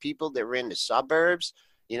Chicago, all the people that were in the suburbs,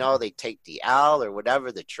 they take the L or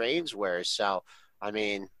whatever the trains were. So, I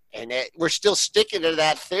mean, we're still sticking to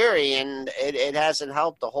that theory, and it hasn't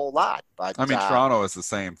helped a whole lot. But I mean, Toronto is the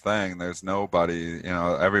same thing. There's nobody,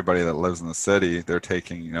 everybody that lives in the city, they're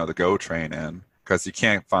taking, the GO train in because you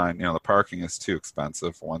can't find, the parking is too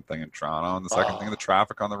expensive for one thing in Toronto, and the second thing, the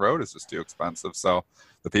traffic on the road is just too expensive. So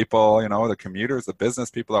the people, the commuters, the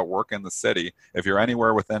business people that work in the city, if you're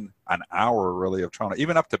anywhere within an hour really of Toronto,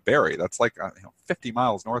 even up to Barrie, that's like 50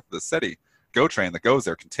 miles north of the city, GO train that goes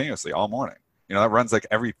there continuously all morning. That runs like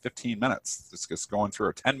every 15 minutes. It's just going through,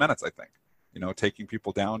 or 10 minutes, I think, taking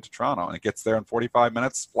people down to Toronto, and it gets there in 45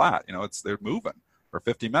 minutes flat. They're moving for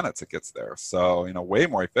 50 minutes. It gets there. So, way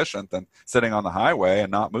more efficient than sitting on the highway and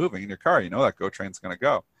not moving in your car. That GO train's going to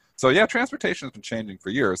go. So yeah, transportation has been changing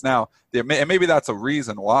for years. Now, and maybe that's a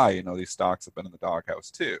reason why, these stocks have been in the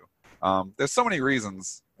doghouse too. There's so many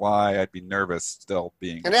reasons why I'd be nervous still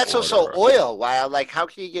being. And that's Florida also oil. Wow, like how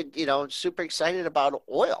can you get super excited about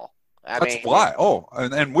oil? That's why. Oh,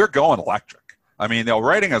 and we're going electric. I mean, the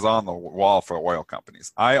writing is on the wall for oil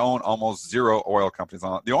companies. I own almost zero oil companies.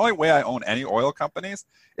 The only way I own any oil companies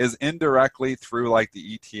is indirectly through like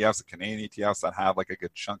the ETFs, the Canadian ETFs that have like a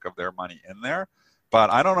good chunk of their money in there. But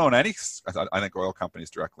I don't own any, I think, oil companies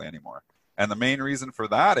directly anymore. And the main reason for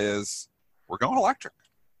that is we're going electric.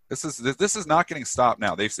 This is not getting stopped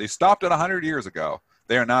now. They stopped it 100 years ago.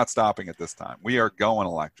 They are not stopping it this time. We are going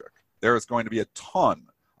electric. There is going to be a ton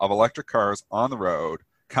of electric cars on the road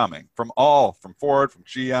coming from Ford, from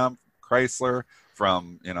GM, from Chrysler,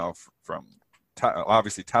 from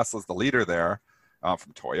obviously Tesla's the leader there,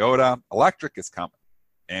 from Toyota. Electric is coming,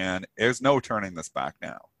 and there's no turning this back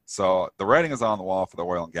now. So the writing is on the wall for the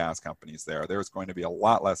oil and gas companies there. There's going to be a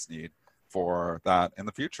lot less need for that in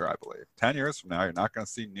the future, I believe. 10 years from now, you're not going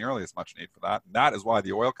to see nearly as much need for that. And that is why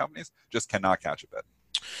the oil companies just cannot catch a bid.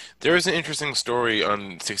 There was an interesting story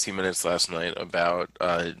on 60 Minutes last night about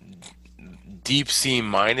deep sea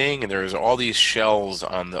mining, and there's all these shells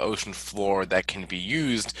on the ocean floor that can be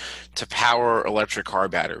used to power electric car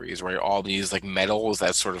batteries, right? All these like metals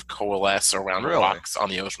that sort of coalesce around rocks on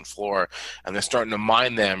the ocean floor, and they're starting to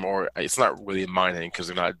mine them, or it's not really mining because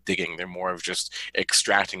they're not digging, they're more of just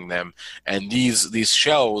extracting them. And these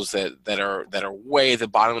shells that are way at the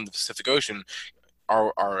bottom of the Pacific Ocean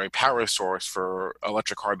are a power source for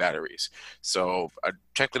electric car batteries. So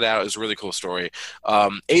check that out. It's a really cool story.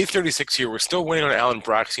 8:36 here. We're still waiting on Alan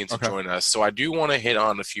Brockstein to join us. So I do want to hit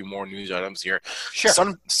on a few more news items here. Sure.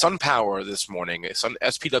 SunPower this morning,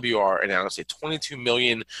 SPWR announced a 22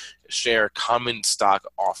 million share common stock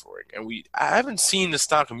offering. And I haven't seen the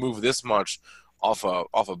stock move this much off of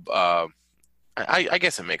I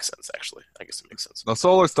guess it makes sense, actually. I guess it makes sense. The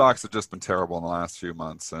solar stocks have just been terrible in the last few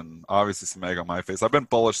months, and obviously some egg on my face. I've been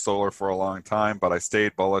bullish solar for a long time, but I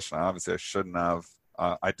stayed bullish, and obviously I shouldn't have.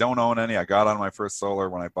 I don't own any. I got on my first solar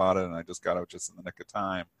when I bought it, and I just got out just in the nick of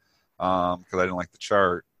time because I didn't like the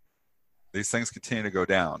chart. These things continue to go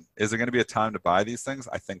down. Is there going to be a time to buy these things?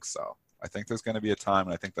 I think so. I think there's going to be a time,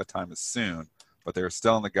 and I think that time is soon, but they're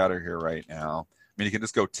still in the gutter here right now. I mean, you can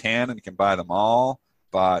just go tan and you can buy them all.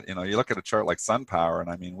 But, you look at a chart like SunPower, and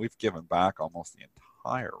I mean, we've given back almost the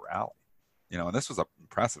entire rally. And this was an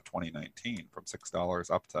impressive 2019 from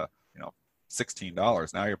 $6 up to,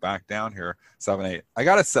 $16. Now you're back down here, 7, 8. I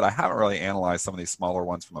got to say, I haven't really analyzed some of these smaller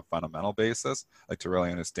ones from a fundamental basis, like to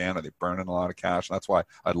really understand that they burn in a lot of cash. And that's why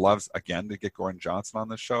I'd love, again, to get Gordon Johnson on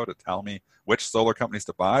this show to tell me which solar companies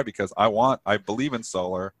to buy, because I believe in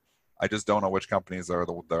solar. I just don't know which companies are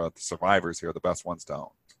the survivors here, the best ones to own.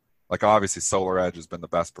 Like, obviously, Solar Edge has been the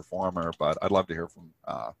best performer, but I'd love to hear from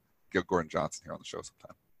Gordon Johnson here on the show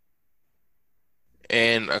sometime.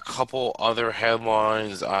 And a couple other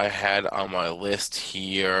headlines I had on my list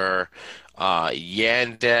here.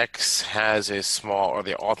 Yandex has they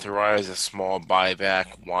authorized a small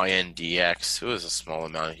buyback, YNDX. It was a small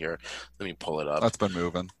amount here. Let me pull it up. That's been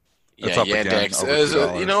moving. It's up Yandex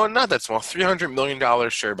again, not that small, $300 million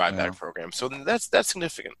share buyback program. So that's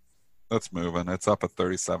significant. That's moving. It's up at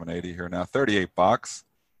 $37.80 here now. $38.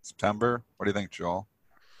 September. What do you think, Joel?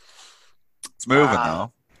 It's moving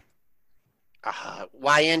now.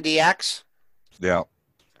 YNDX? Yeah.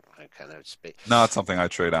 I kind of speak. Not something I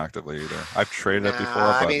trade actively either. I've traded it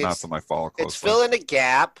before, but not something I follow closely. It's filling a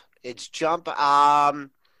gap. It's jump.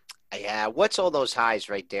 Yeah. What's all those highs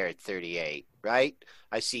right there at 38? Right.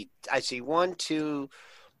 I see 1, 2.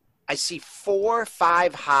 I see 4,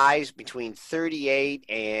 5 highs between 38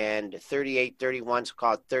 and 38, 31, so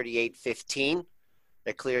call it 38.15.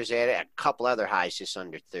 That clears it. A couple other highs just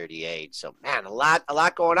under 38. So, man, a lot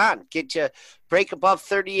going on. Get you break above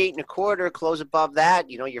 38 and a quarter, close above that,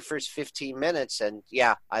 your first 15 minutes. And,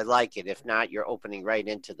 yeah, I like it. If not, you're opening right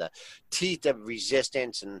into the teeth of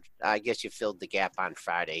resistance. And I guess you filled the gap on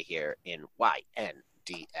Friday here in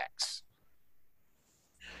YNDX.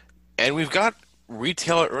 And we've got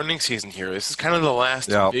retailer earnings season here. This is kind of the last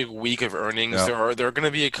big week of earnings. There are going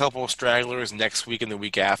to be a couple of stragglers next week and the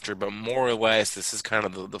week after, but more or less this is kind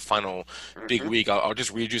of the final big week. I'll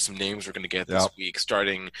just read you some names we're going to get this week,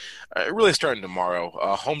 starting tomorrow.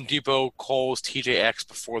 Home Depot, Kohl's, TJX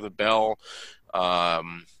before the bell.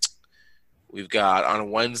 We've got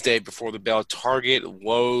on Wednesday before the bell, Target,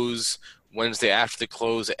 Lowe's. Wednesday after the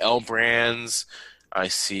close, L Brands. I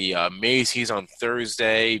see Macy's on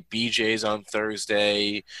Thursday, BJ's on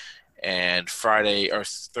Thursday, and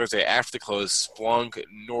Thursday after the close, Splunk,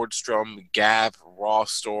 Nordstrom, Gap,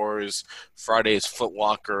 Ross Stores. Friday is Foot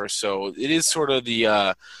Locker. So it is sort of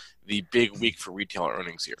the big week for retailer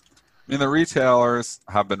earnings here. I mean, the retailers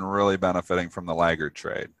have been really benefiting from the laggard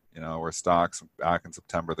trade, where stocks back in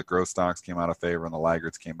September, the growth stocks came out of favor and the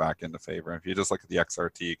laggards came back into favor. And if you just look at the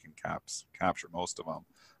XRT, you can capture most of them.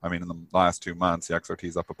 I mean, in the last 2 months, the XRT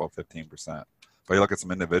is up about 15%. But you look at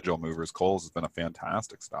some individual movers, Kohl's has been a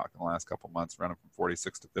fantastic stock in the last couple of months, running from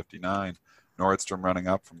 46 to 59. Nordstrom running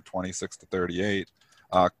up from 26 to 38.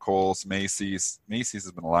 Kohl's, Macy's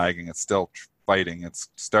has been lagging. It's still fighting. It's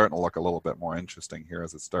starting to look a little bit more interesting here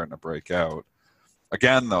as it's starting to break out.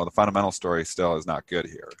 Again, though, the fundamental story still is not good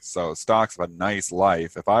here. So stocks have a nice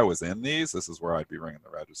life. If I was in these, this is where I'd be ringing the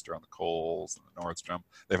register on the Kohl's and the Nordstrom.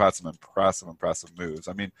 They've had some impressive moves.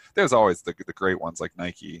 I mean, there's always the great ones like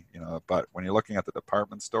Nike, but when you're looking at the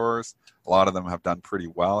department stores, a lot of them have done pretty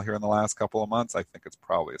well here in the last couple of months. I think it's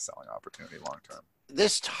probably a selling opportunity long term.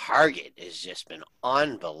 This Target has just been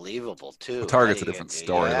unbelievable, too. The Target's a different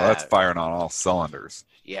story. Yeah. That's firing on all cylinders.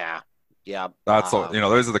 Yeah. That's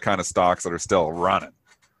those are the kind of stocks that are still running.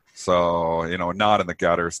 So, not in the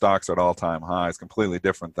gutter. Stocks are at all-time highs, completely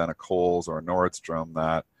different than a Kohl's or a Nordstrom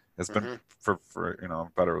that has been for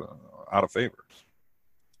better out of favor.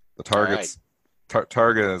 The Target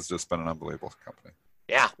has just been an unbelievable company.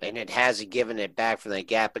 Yeah, and it hasn't given it back from the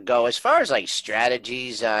gap ago. As far as like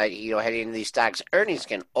strategies, heading into these stocks, earnings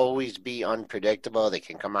can always be unpredictable. They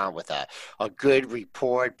can come out with a good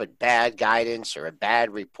report, but bad guidance, or a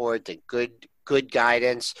bad report, the good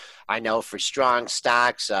guidance. I know for strong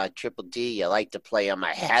stocks, Triple D, you like to play them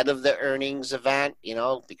ahead of the earnings event,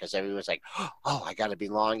 because everyone's like, oh, I got to be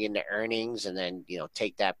long into earnings, and then,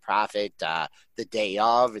 take that profit the day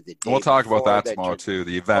of or the day We'll talk before about that tomorrow, too,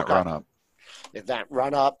 the event run-up. Event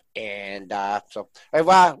run up, and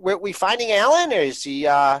we finding Alan, or is he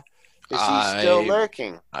still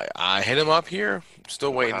lurking? I hit him up here.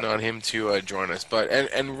 Still waiting on him to join us. But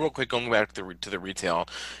and real quick, going back to the retail,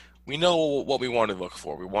 we know what we want to look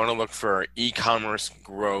for. We want to look for e-commerce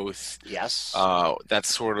growth. Yes,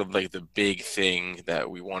 that's sort of like the big thing that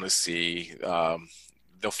we want to see.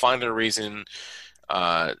 They'll find a reason.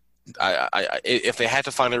 If they had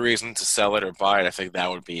to find a reason to sell it or buy it, I think that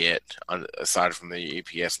would be it, aside from the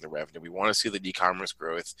EPS and the revenue. We want to see the e-commerce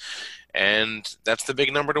growth, and that's the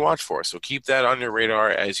big number to watch for. So keep that on your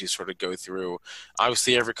radar as you sort of go through.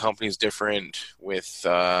 Obviously, every company is different with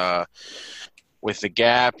the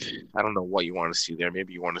gap. I don't know what you want to see there.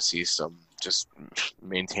 Maybe you want to see some just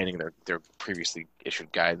maintaining their previously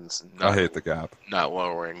issued guidance. And I hate the gap. Not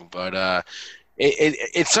lowering, but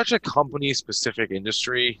it's such a company-specific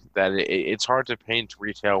industry that it's hard to paint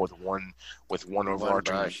retail with one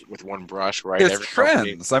overarching with one brush, right? It's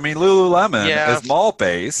trends. Company, I mean, Lululemon is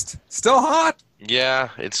mall-based, still hot. Yeah,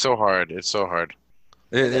 it's so hard.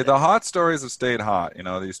 The hot stories have stayed hot.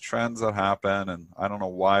 These trends that happen, and I don't know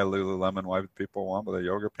why Lululemon, why people want, but the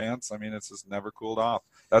yoga pants. I mean, it's just never cooled off.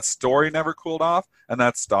 That story never cooled off, and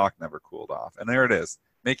that stock never cooled off. And there it is,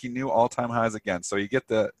 making new all-time highs again. So you get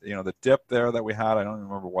the dip there that we had. I don't even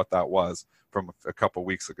remember what that was from a couple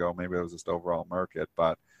weeks ago. Maybe it was just overall market,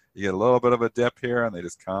 but you get a little bit of a dip here, and they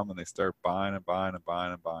just come and they start buying and buying and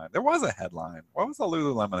buying and buying. There was a headline. What was the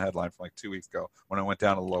Lululemon headline from like 2 weeks ago when it went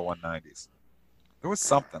down to the low 190s? There was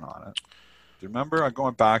something on it. Do you remember? I'm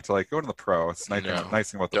going back to go to the Pro. It's nice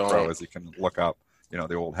thing about the Pro is you can look up,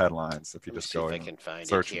 the old headlines if you just go and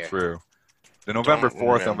searching through. The November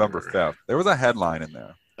 4th, November 5th. There was a headline in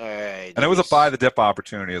there. All right. And it was a buy the dip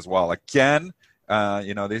opportunity as well. Again,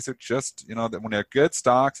 these are just, when they're good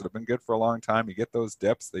stocks that have been good for a long time, you get those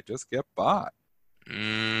dips, they just get bought.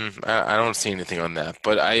 I don't see anything on that.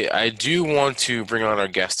 But I do want to bring on our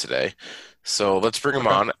guest today. So let's bring him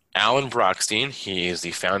on. Alan Brockstein. He is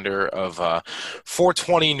the founder of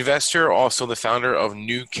 420 Investor, also the founder of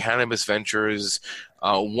New Cannabis Ventures,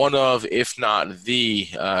 one of, if not the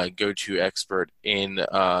go-to expert in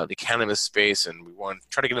the cannabis space. And we want to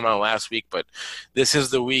try to get him on last week, but this is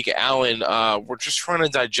the week. Alan, we're just trying to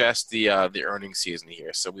digest the earnings season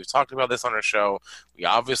here. So we've talked about this on our show. We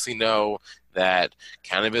obviously know that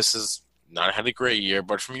cannabis has not had a great year,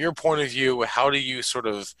 but from your point of view, how do you sort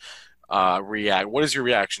of react? What is your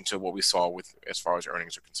reaction to what we saw as far as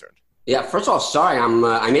earnings are concerned? Yeah, first of all, sorry,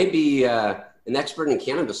 I may be an expert in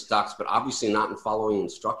cannabis stocks, but obviously not in following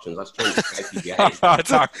instructions. I was trying to Skype you guys. That's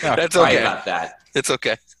sorry okay. about that. It's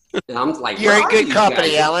okay. And I'm like, you're in good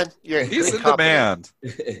company, Alan. He's in demand.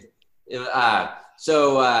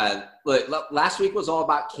 Look, last week was all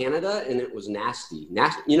about Canada, and it was nasty.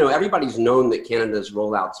 Everybody's known that Canada's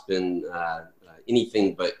rollout's been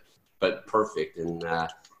anything but perfect, and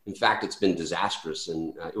in fact, it's been disastrous,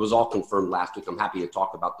 and it was all confirmed last week. I'm happy to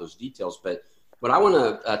talk about those details, but what I want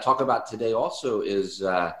to talk about today also is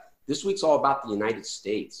This week's all about the United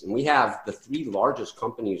States, and we have the three largest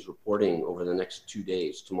companies reporting over the next 2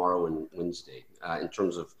 days, tomorrow and Wednesday, in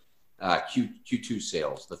terms of Q2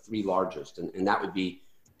 sales, the three largest. And that would be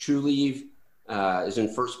Trulieve is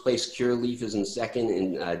in first place, Curaleaf is in second,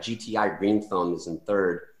 and GTI Green Thumb is in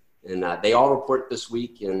third. And they all report this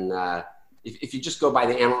week. And if you just go by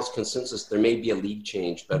the analyst consensus, there may be a lead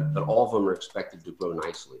change, but all of them are expected to grow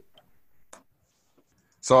nicely.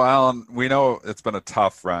 So, Alan, we know it's been a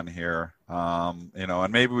tough run here,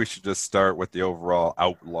 and maybe we should just start with the overall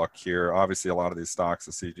outlook here. Obviously, a lot of these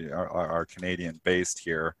stocks are Canadian-based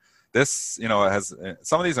here. This, has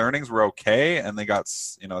some of these earnings were okay, and they got,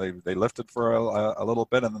 they lifted for a little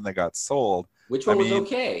bit, and then they got sold. Which one was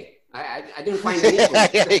okay? I didn't find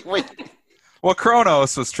anything. Well,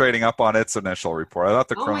 Kronos was trading up on its initial report. I thought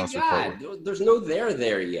the Kronos report. There's no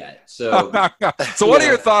there yet. So, so what are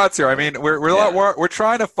your thoughts here? I mean, we're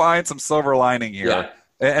trying to find some silver lining here. Yeah.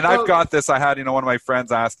 And I've got this. I had, one of my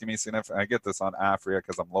friends asking me, I get this on Afria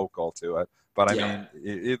because I'm local to it. But I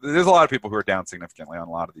mean, there's a lot of people who are down significantly on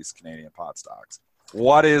a lot of these Canadian pot stocks.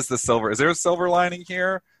 What is the silver? Is there a silver lining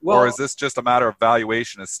here? Or is this just a matter of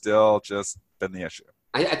valuation has still just been the issue?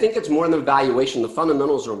 I think it's more than valuation. The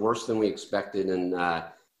fundamentals are worse than we expected. And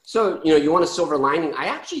so, you want a silver lining. I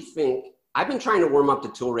actually think I've been trying to warm up to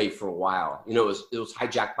Tilray for a while. It was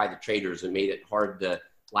hijacked by the traders. It made it hard to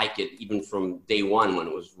like it even from day one when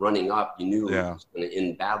it was running up. You knew it was going to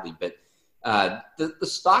end badly. But the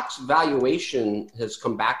stock's valuation has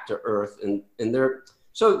come back to earth. And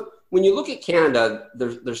so when you look at Canada,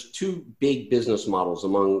 there's two big business models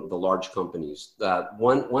among the large companies.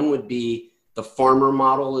 One would be the farmer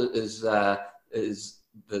model is the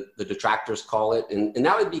detractors call it. And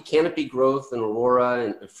that would be Canopy Growth and Aurora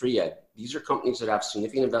and Freya. These are companies that have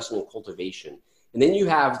significant investment in cultivation. And then you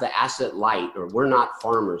have the asset light, or we're not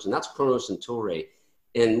farmers, and that's Kronos and Tilray.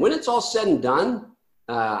 And when it's all said and done,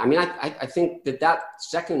 I think that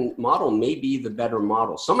second model may be the better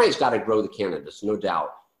model. Somebody's got to grow the cannabis, no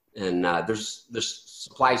doubt. And there's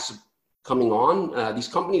supplies coming on. These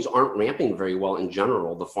companies aren't ramping very well in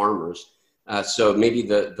general, the farmers. So maybe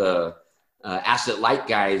the asset light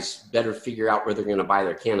guys better figure out where they're going to buy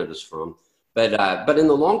their cannabis from. But in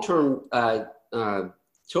the long term,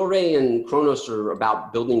 Tilray and Kronos are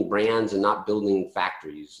about building brands and not building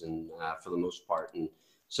factories, and for the most part. And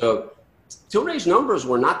so Tilray's numbers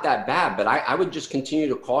were not that bad, but I would just continue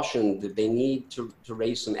to caution that they need to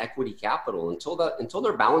raise some equity capital until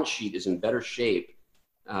their balance sheet is in better shape.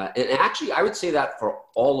 And actually, I would say that for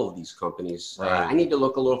all of these companies. Right. I need to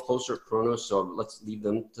look a little closer at Kronos, so let's leave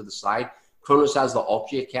them to the side. Kronos has the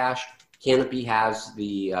Altria cash. Canopy has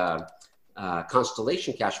the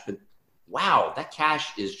Constellation cash. But wow, that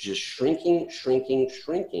cash is just shrinking.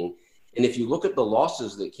 And if you look at the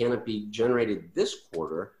losses that Canopy generated this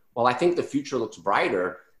quarter, while I think the future looks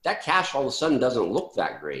brighter, that cash all of a sudden doesn't look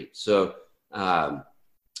that great. So I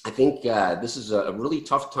think this is a really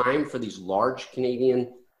tough time for these large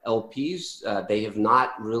Canadian LPs. They have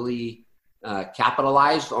not really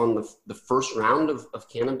capitalized on the first round of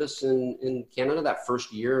cannabis in Canada, that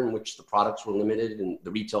first year in which the products were limited and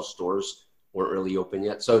the retail stores weren't really open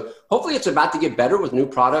yet. So hopefully it's about to get better with new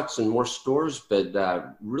products and more stores, but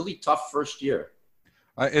really tough first year.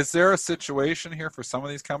 Is there a situation here for some of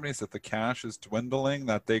these companies that the cash is dwindling,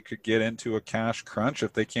 that they could get into a cash crunch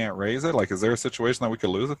if they can't raise it? Like, is there a situation that we could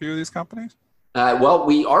lose a few of these companies? Well,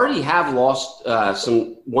 we already have lost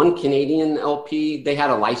one Canadian LP. They had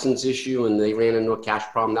a license issue and they ran into a cash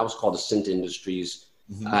problem. That was called Ascent Industries.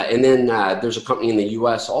 Mm-hmm. And then there's a company in the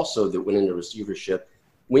U.S. also that went into receivership.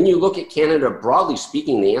 When you look at Canada, broadly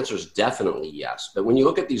speaking, the answer is definitely yes. But when you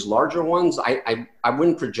look at these larger ones, I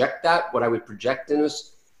wouldn't project that. What I would project in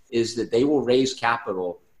this is that they will raise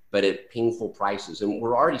capital, but at painful prices. And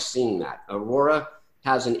we're already seeing that. Aurora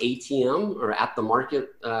has an ATM, or at the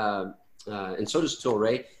market, and so does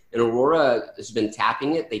Tilray. And Aurora has been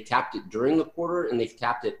tapping it. They tapped it during the quarter, and they've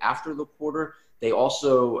tapped it after the quarter. They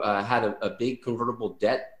also had a big convertible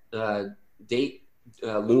debt date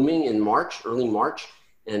looming in March, early March.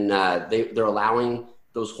 And they're allowing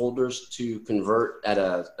those holders to convert at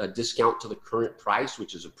a discount to the current price,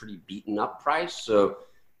 which is a pretty beaten up price. So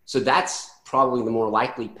that's probably the more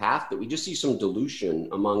likely path, that we just see some dilution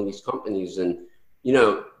among these companies. And,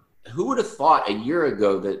 who would have thought a year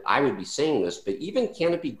ago that I would be saying this, but even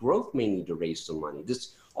Canopy Growth may need to raise some money.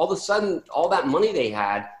 This, all of a sudden, all that money they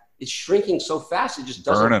had is shrinking so fast, it just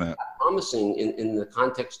doesn't look that promising in the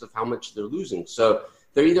context of how much they're losing. So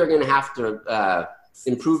they're either going to have to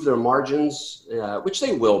improve their margins, which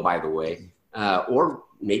they will, by the way, or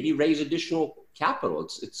maybe raise additional capital.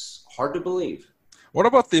 It's hard to believe. What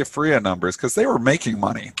about the Afria numbers? Because they were making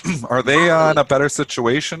money. Are they in a better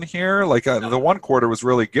situation here? Like the one quarter was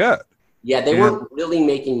really good. Yeah, they weren't really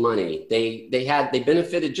making money. They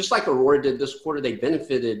benefited just like Aurora did this quarter. They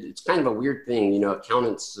benefited. It's kind of a weird thing, you know.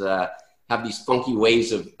 Accountants have these funky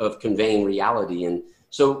ways of conveying reality, and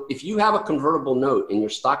so if you have a convertible note and your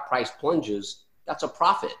stock price plunges, that's a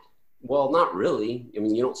profit. Well, not really. I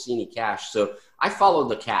mean, you don't see any cash. So I followed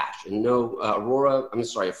the cash, and no,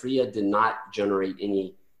 Afria did not generate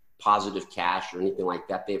any positive cash or anything like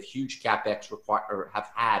that. They have huge capex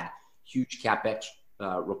have had huge capex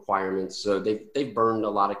requirements. So they've burned a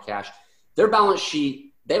lot of cash. Their balance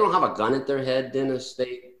sheet, they don't have a gun at their head, Dennis.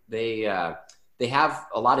 They have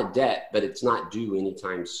a lot of debt, but it's not due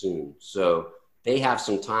anytime soon. So they have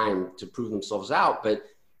some time to prove themselves out. But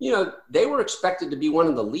you know, they were expected to be one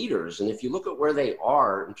of the leaders. And if you look at where they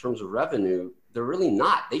are in terms of revenue, they're really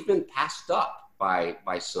not. They've been passed up by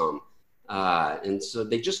some. And so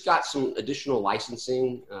they just got some additional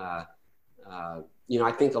licensing. You know,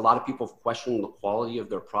 I think a lot of people have questioned the quality of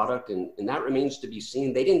their product, and that remains to be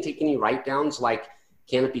seen. They didn't take any write-downs like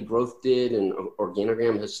Canopy Growth did and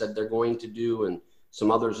Organogram has said they're going to do, and some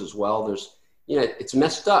others as well. There's, you know, it's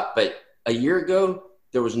messed up. But a year ago,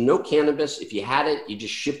 there was no cannabis. If you had it, you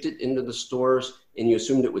just shipped it into the stores and you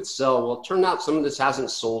assumed it would sell. Well, it turned out some of this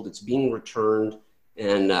hasn't sold. It's being returned.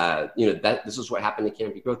 And, you know, this is what happened to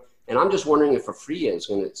Canopy Growth. And I'm just wondering if Afria is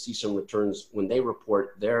going to see some returns when they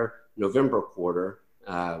report their November quarter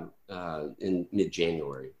in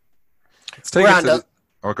mid-January. Go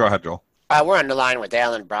ahead, Joel. We're on the line with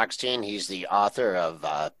Alan Brockstein. He's the author of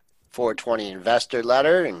 420 Investor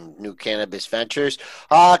Letter and New Cannabis Ventures.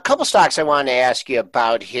 A couple stocks I wanted to ask you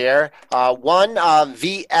about here. One,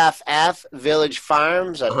 VFF, Village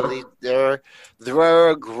Farms. I believe they're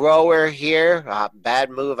a grower here.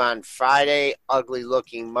 Bad move on Friday. Ugly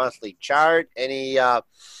looking monthly chart.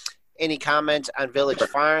 Any comments on Village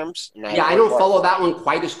Farms? Yeah, I don't follow that one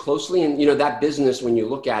quite as closely. And, you know, that business, when you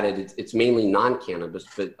look at it, it's mainly non-cannabis.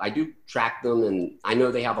 But I do track them, and I know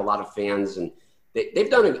they have a lot of fans. And they've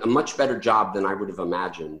done a much better job than I would have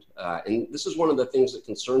imagined. And this is one of the things that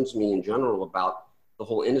concerns me in general about the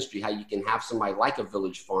whole industry, how you can have somebody like a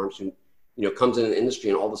Village Farms who, you know, comes in the industry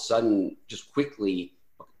and all of a sudden just quickly,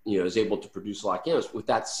 you know, is able to produce a lot of cannabis. With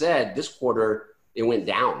that said, this quarter, it went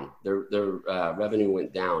down. Their revenue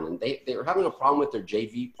went down. And they were having a problem with their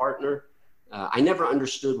JV partner. I never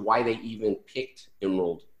understood why they even picked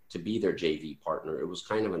Emerald to be their JV partner. It was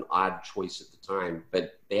kind of an odd choice at the time,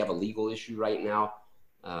 but they have a legal issue right now,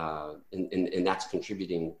 and that's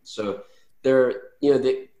contributing. So they're, you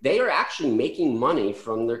know, they are actually making money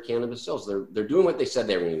from their cannabis sales. They're doing what they said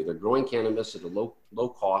they were going to do. They're growing cannabis at a low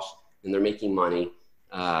cost, and they're making money.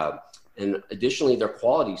 And additionally, their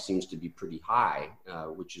quality seems to be pretty high,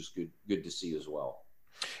 which is good to see as well.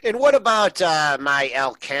 And what about my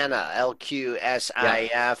Elcana, LQSIF?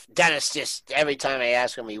 Yeah. Dennis, just every time I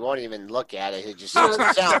ask him, he won't even look at it. He just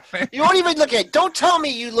you won't even look at it. Don't tell me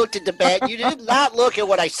you looked at the bag. You did not look at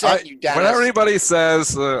what I sent you, Dennis. When everybody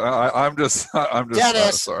says, I'm just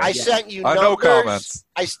Dennis, sorry. I sent you numbers. No comments.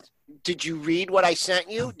 Did you read what I sent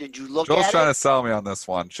you? Did you look Joel's at it? trying to sell me on this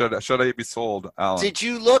one. Should I be sold, Alan? Did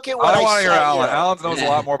you look at what I sent you? I want to hear Alan. Alan knows a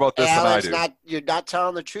lot more about this than I do. You're not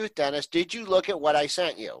telling the truth, Dennis. Did you look at what I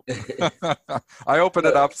sent you? I opened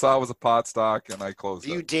it up, saw it was a pot stock, and I closed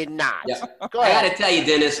it. You did not. Yeah. Go ahead. I got to tell you,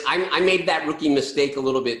 Dennis, I made that rookie mistake a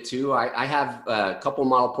little bit too. I have a couple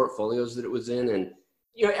model portfolios that it was in, and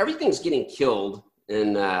you know, everything's getting killed.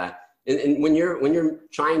 And when you're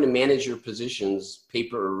trying to manage your positions,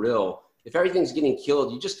 paper or real, if everything's getting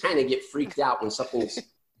killed, you just kind of get freaked out when something's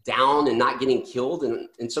down and not getting killed.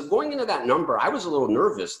 And so going into that number, I was a little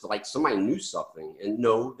nervous, like somebody knew something. And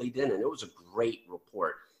no, they didn't. It was a great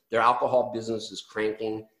report. Their alcohol business is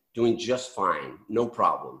cranking, doing just fine, no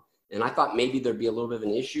problem. And I thought maybe there'd be a little bit of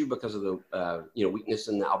an issue because of the weakness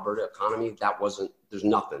in the Alberta economy. There's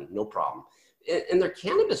nothing, no problem. And their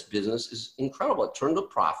cannabis business is incredible. It turned a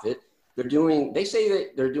profit. They say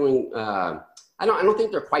that they're doing, I don't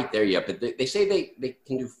think they're quite there yet, but they say they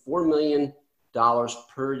can do $4 million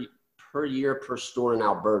per year per store in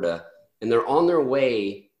Alberta, and they're on their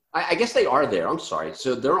way. I guess they are there. I'm sorry.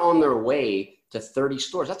 So they're on their way to 30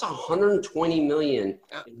 stores. That's $120 million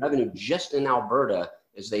in revenue just in Alberta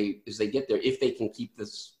as they get there, if they can keep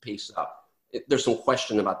this pace up. There's some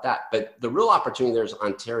question about that, but the real opportunity there is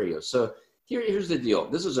Ontario. So here's the deal.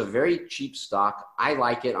 This is a very cheap stock. I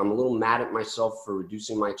like it. I'm a little mad at myself for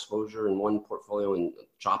reducing my exposure in one portfolio and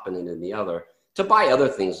chopping it in the other to buy other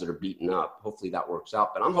things that are beaten up. Hopefully that works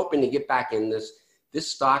out. But I'm hoping to get back in this. This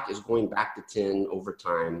stock is going back to 10 over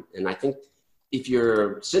time. And I think if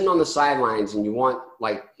you're sitting on the sidelines and you want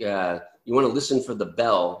you want to listen for the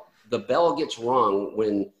bell gets rung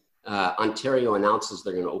when Ontario announces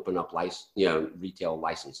they're going to open up retail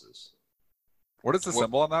licenses. What is the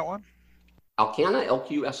symbol on that one? Alcana,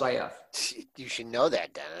 LQSIF. You should know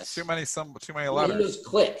that, Dennis. Too many Well, letters. he knows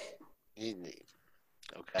click. Okay.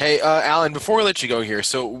 Hey, Alan, before we let you go here,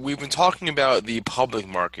 so we've been talking about the public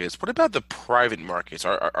markets. What about the private markets?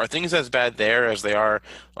 Are things as bad there as they are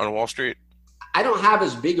on Wall Street? I don't have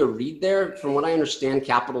as big a read there. From what I understand,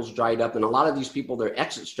 capital's dried up, and a lot of these people, their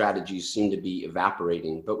exit strategies seem to be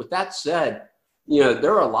evaporating. But with that said,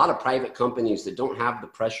 there are a lot of private companies that don't have the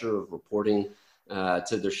pressure of reporting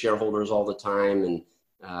to their shareholders all the time, and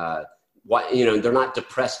they're not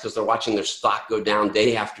depressed because they're watching their stock go down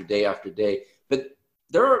day after day after day. But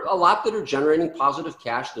there are a lot that are generating positive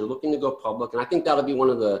cash. They're looking to go public, and I think that'll be one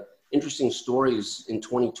of the interesting stories in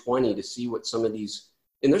 2020 to see what some of these.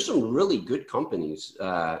 And there's some really good companies.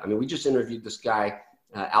 We just interviewed this guy,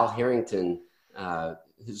 Al Harrington.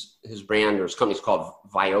 His brand or his company is called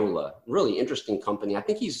Viola. Really interesting company. I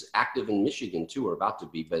think he's active in Michigan too, or about to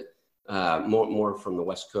be, but more from the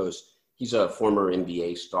West Coast. He's a former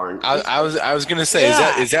NBA star. I was going to say,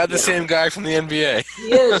 is that the same guy from the NBA?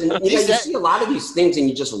 He is. And, you see a lot of these things and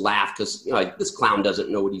you just laugh because this clown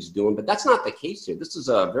doesn't know what he's doing. But that's not the case here. This is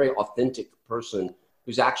a very authentic person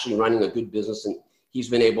who's actually running a good business, and he's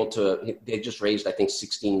been able to. They just raised, I think,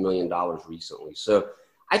 $16 million recently. So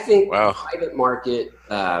I think the private market,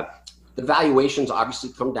 the valuations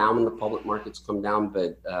obviously come down when the public markets come down,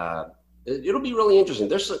 but it'll be really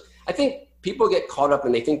interesting. I think people get caught up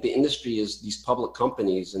and they think the industry is these public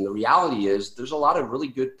companies, and the reality is there's a lot of really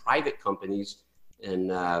good private companies, and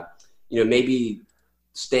maybe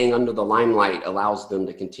staying under the limelight allows them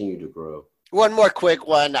to continue to grow. One more quick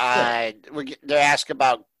one. They're asking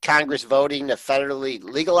about Congress voting to federally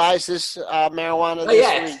legalize this marijuana.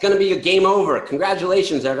 It's going to be a game over.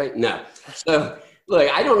 Congratulations, everybody. No. So,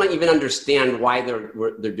 look, I don't even understand why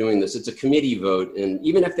they're doing this. It's a committee vote, and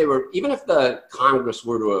even if the Congress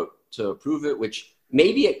were to approve it, which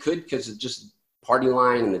maybe it could because it's just party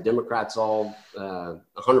line and the Democrats all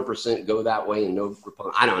 100% go that way and no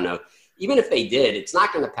Republican. I don't know. Even if they did, it's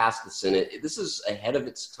not going to pass the Senate. This is ahead of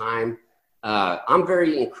its time. I'm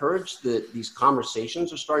very encouraged that these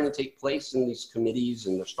conversations are starting to take place in these committees,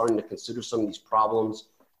 and they're starting to consider some of these problems.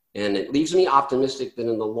 And it leaves me optimistic that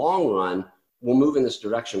in the long run, we'll move in this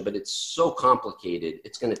direction. But it's so complicated,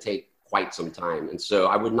 it's going to take quite some time. And so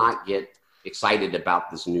I would not get excited about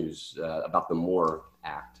this news, about the MORE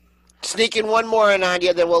Act. Sneaking one more in on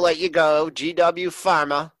you, then we'll let you go. GW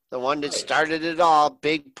Pharma, the one that started it all,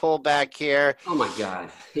 big pullback here. Oh, my God.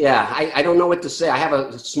 Yeah, I don't know what to say. I have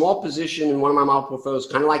a small position in one of my model portfolios,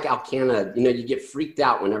 kind of like Alcana. You get freaked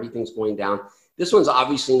out when everything's going down. This one's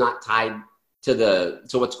obviously not tied to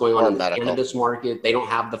what's going on in the cannabis market. They don't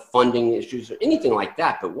have the funding issues or anything like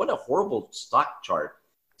that. But what a horrible stock chart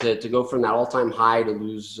to go from that all-time high to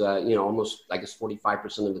lose, almost, I guess,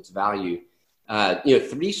 45% of its value.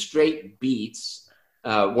 3 straight beats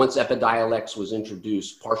once Epidiolex was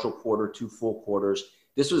introduced, partial quarter, 2 full quarters.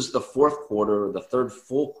 This was the 4th quarter, or the 3rd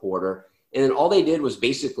full quarter. And then all they did was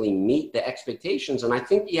basically meet the expectations. And I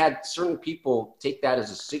think you had certain people take that as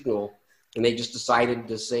a signal, and they just decided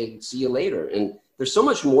to say, see you later. And there's so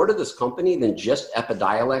much more to this company than just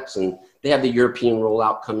Epidiolex. And they have the European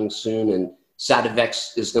rollout coming soon, and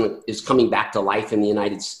Sativex is coming back to life in the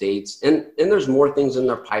United States. And there's more things in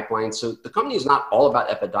their pipeline. So the company is not all about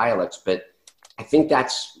Epidiolex, but I think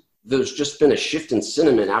there's just been a shift in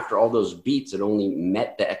sentiment after all those beats that only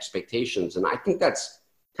met the expectations. And I think that's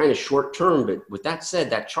kind of short term. But with that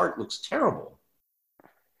said, that chart looks terrible.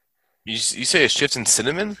 You say a shift in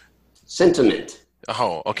sentiment? Sentiment.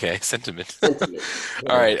 Oh, okay. Sentiment. Yeah.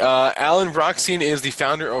 All right. Alan Brockstein is the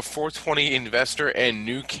founder of 420 Investor and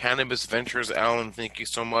New Cannabis Ventures. Alan, thank you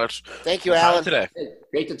so much. Thank you, Alan. Today.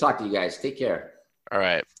 Great to talk to you guys. Take care. All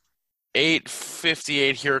right.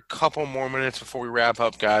 8:58 here. A couple more minutes before we wrap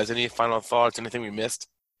up, guys. Any final thoughts? Anything we missed?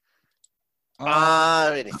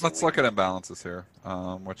 Let's look at imbalances here,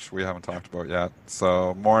 which we haven't talked about yet.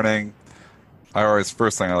 So morning.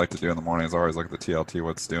 First thing I like to do in the morning is always look at the TLT,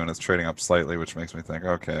 what's doing. It's trading up slightly, which makes me think,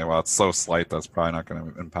 okay, well, it's so slight, that's probably not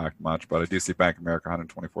going to impact much. But I do see Bank of America,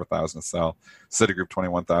 124,000 to sell. Citigroup,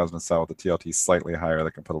 21,000 to sell with the TLT slightly higher.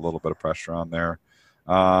 That can put a little bit of pressure on there.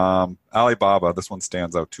 Alibaba, this one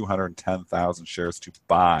stands out, 210,000 shares to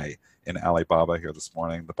buy in Alibaba here this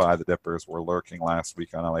morning. The buy the dippers were lurking last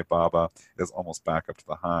week on Alibaba. It is almost back up to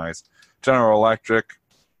the highs. General Electric,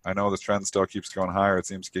 I know this trend still keeps going higher. It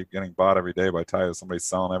seems to keep getting bought every day by tires. Somebody's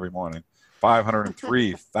selling every morning.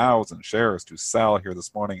 503,000 shares to sell here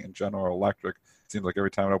this morning in General Electric. Seems like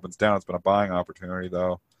every time it opens down, it's been a buying opportunity,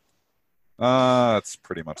 though. It's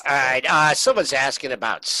pretty much. All right. Someone's asking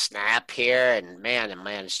about Snap here, and man,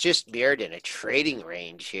 it's just mirrored in a trading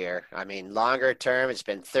range here. I mean, longer term, it's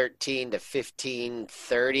been 13 to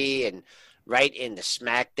 15.30, and right in the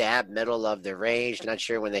smack dab middle of the range. Not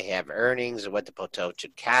sure when they have earnings or what the potential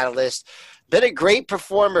catalyst. Been a great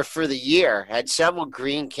performer for the year. Had several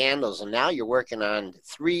green candles, and now you're working on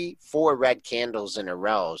 3-4 red candles in a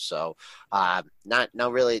row. So not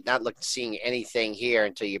seeing anything here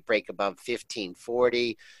until you break above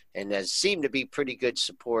 15.40. And there seemed to be pretty good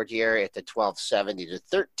support here at the $12.70 to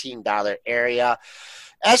 $13 area.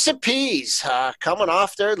 S&Ps coming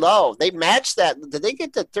off their low. They matched that. Did they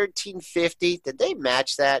get to $13.50? Did they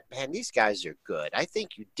match that? Man, these guys are good. I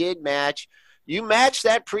think you did match. You matched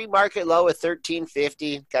that pre-market low at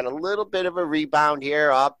 $13.50. Got a little bit of a rebound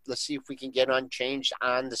here up. Let's see if we can get unchanged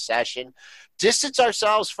on the session. Distance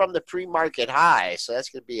ourselves from the pre-market high, so that's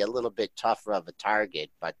going to be a little bit tougher of a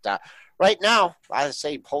target. But right now, I would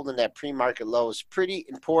say holding that pre-market low is pretty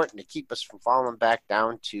important to keep us from falling back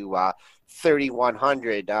down to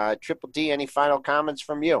 3,100. Triple D, any final comments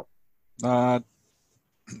from you?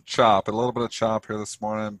 Chop, a little bit of chop here this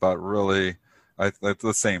morning, but really, it's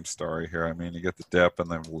the same story here. I mean, you get the dip and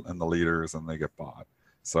the leaders, and they get bought.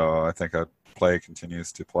 So I think play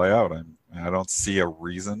continues to play out. I don't see a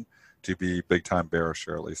reason to be big time bearish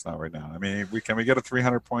here, at least not right now. I mean, can we get a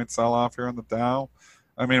 300-point sell off here in the Dow?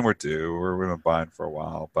 I mean, we're due. We've been buying for a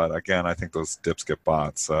while, but again, I think those dips get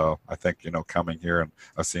bought. So I think, coming here, and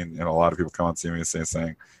I've seen, a lot of people come on see me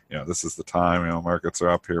saying, this is the time, markets are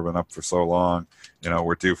up here, been up for so long,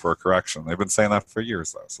 we're due for a correction. They've been saying that for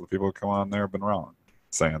years, though. So the people who come on there have been wrong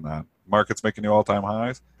saying that. Market's making new all-time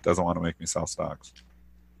highs, doesn't want to make me sell stocks.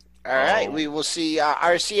 All right. We will see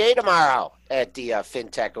RCA tomorrow at the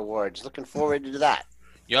FinTech Awards. Looking forward to that.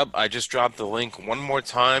 Yep, I just dropped the link one more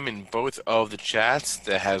time in both of the chats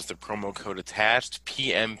that has the promo code attached,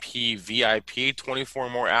 PMPVIP, 24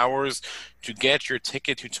 more hours to get your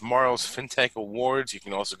ticket to tomorrow's FinTech Awards. You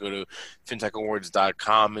can also go to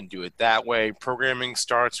fintechawards.com and do it that way. Programming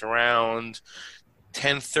starts around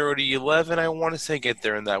 10:30, 11, I want to say. Get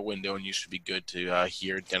there in that window, and you should be good to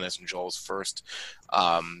hear Dennis and Joel's first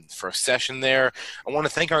session there. I want to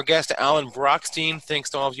thank our guest, Alan Brockstein. Thanks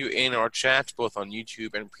to all of you in our chats, both on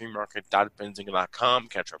YouTube and premarket.benzinga.com.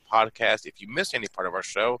 Catch our podcast if you missed any part of our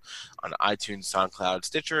show on iTunes, SoundCloud,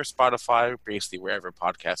 Stitcher, Spotify, basically wherever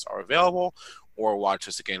podcasts are available, or watch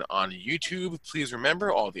us again on YouTube. Please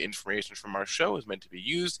remember, all the information from our show is meant to be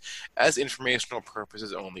used as informational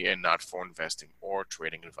purposes only and not for investing or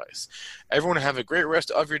trading advice. Everyone have a great rest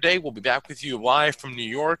of your day. We'll be back with you live from New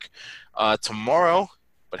York tomorrow,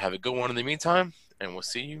 but have a good one in the meantime, and we'll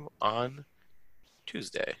see you on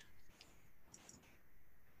Tuesday.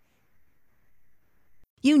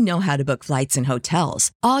 You know how to book flights and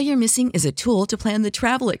hotels. All you're missing is a tool to plan the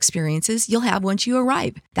travel experiences you'll have once you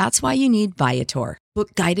arrive. That's why you need Viator.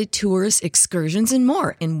 Book guided tours, excursions, and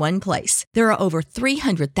more in one place. There are over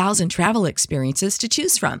 300,000 travel experiences to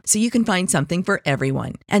choose from, so you can find something for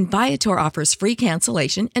everyone. And Viator offers free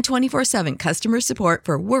cancellation and 24/7 customer support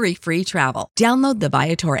for worry-free travel. Download the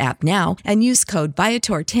Viator app now and use code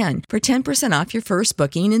Viator10 for 10% off your first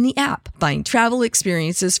booking in the app. Find travel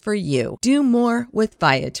experiences for you. Do more with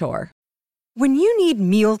Viator. When you need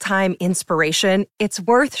mealtime inspiration, it's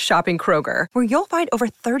worth shopping Kroger, where you'll find over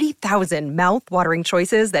 30,000 mouth-watering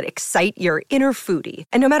choices that excite your inner foodie.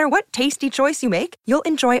 And no matter what tasty choice you make, you'll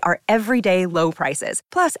enjoy our everyday low prices,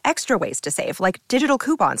 plus extra ways to save, like digital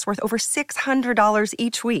coupons worth over $600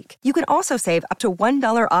 each week. You can also save up to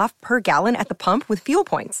 $1 off per gallon at the pump with fuel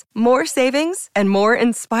points. More savings and more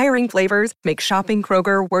inspiring flavors make shopping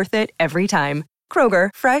Kroger worth it every time. Kroger,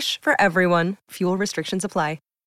 fresh for everyone. Fuel restrictions apply.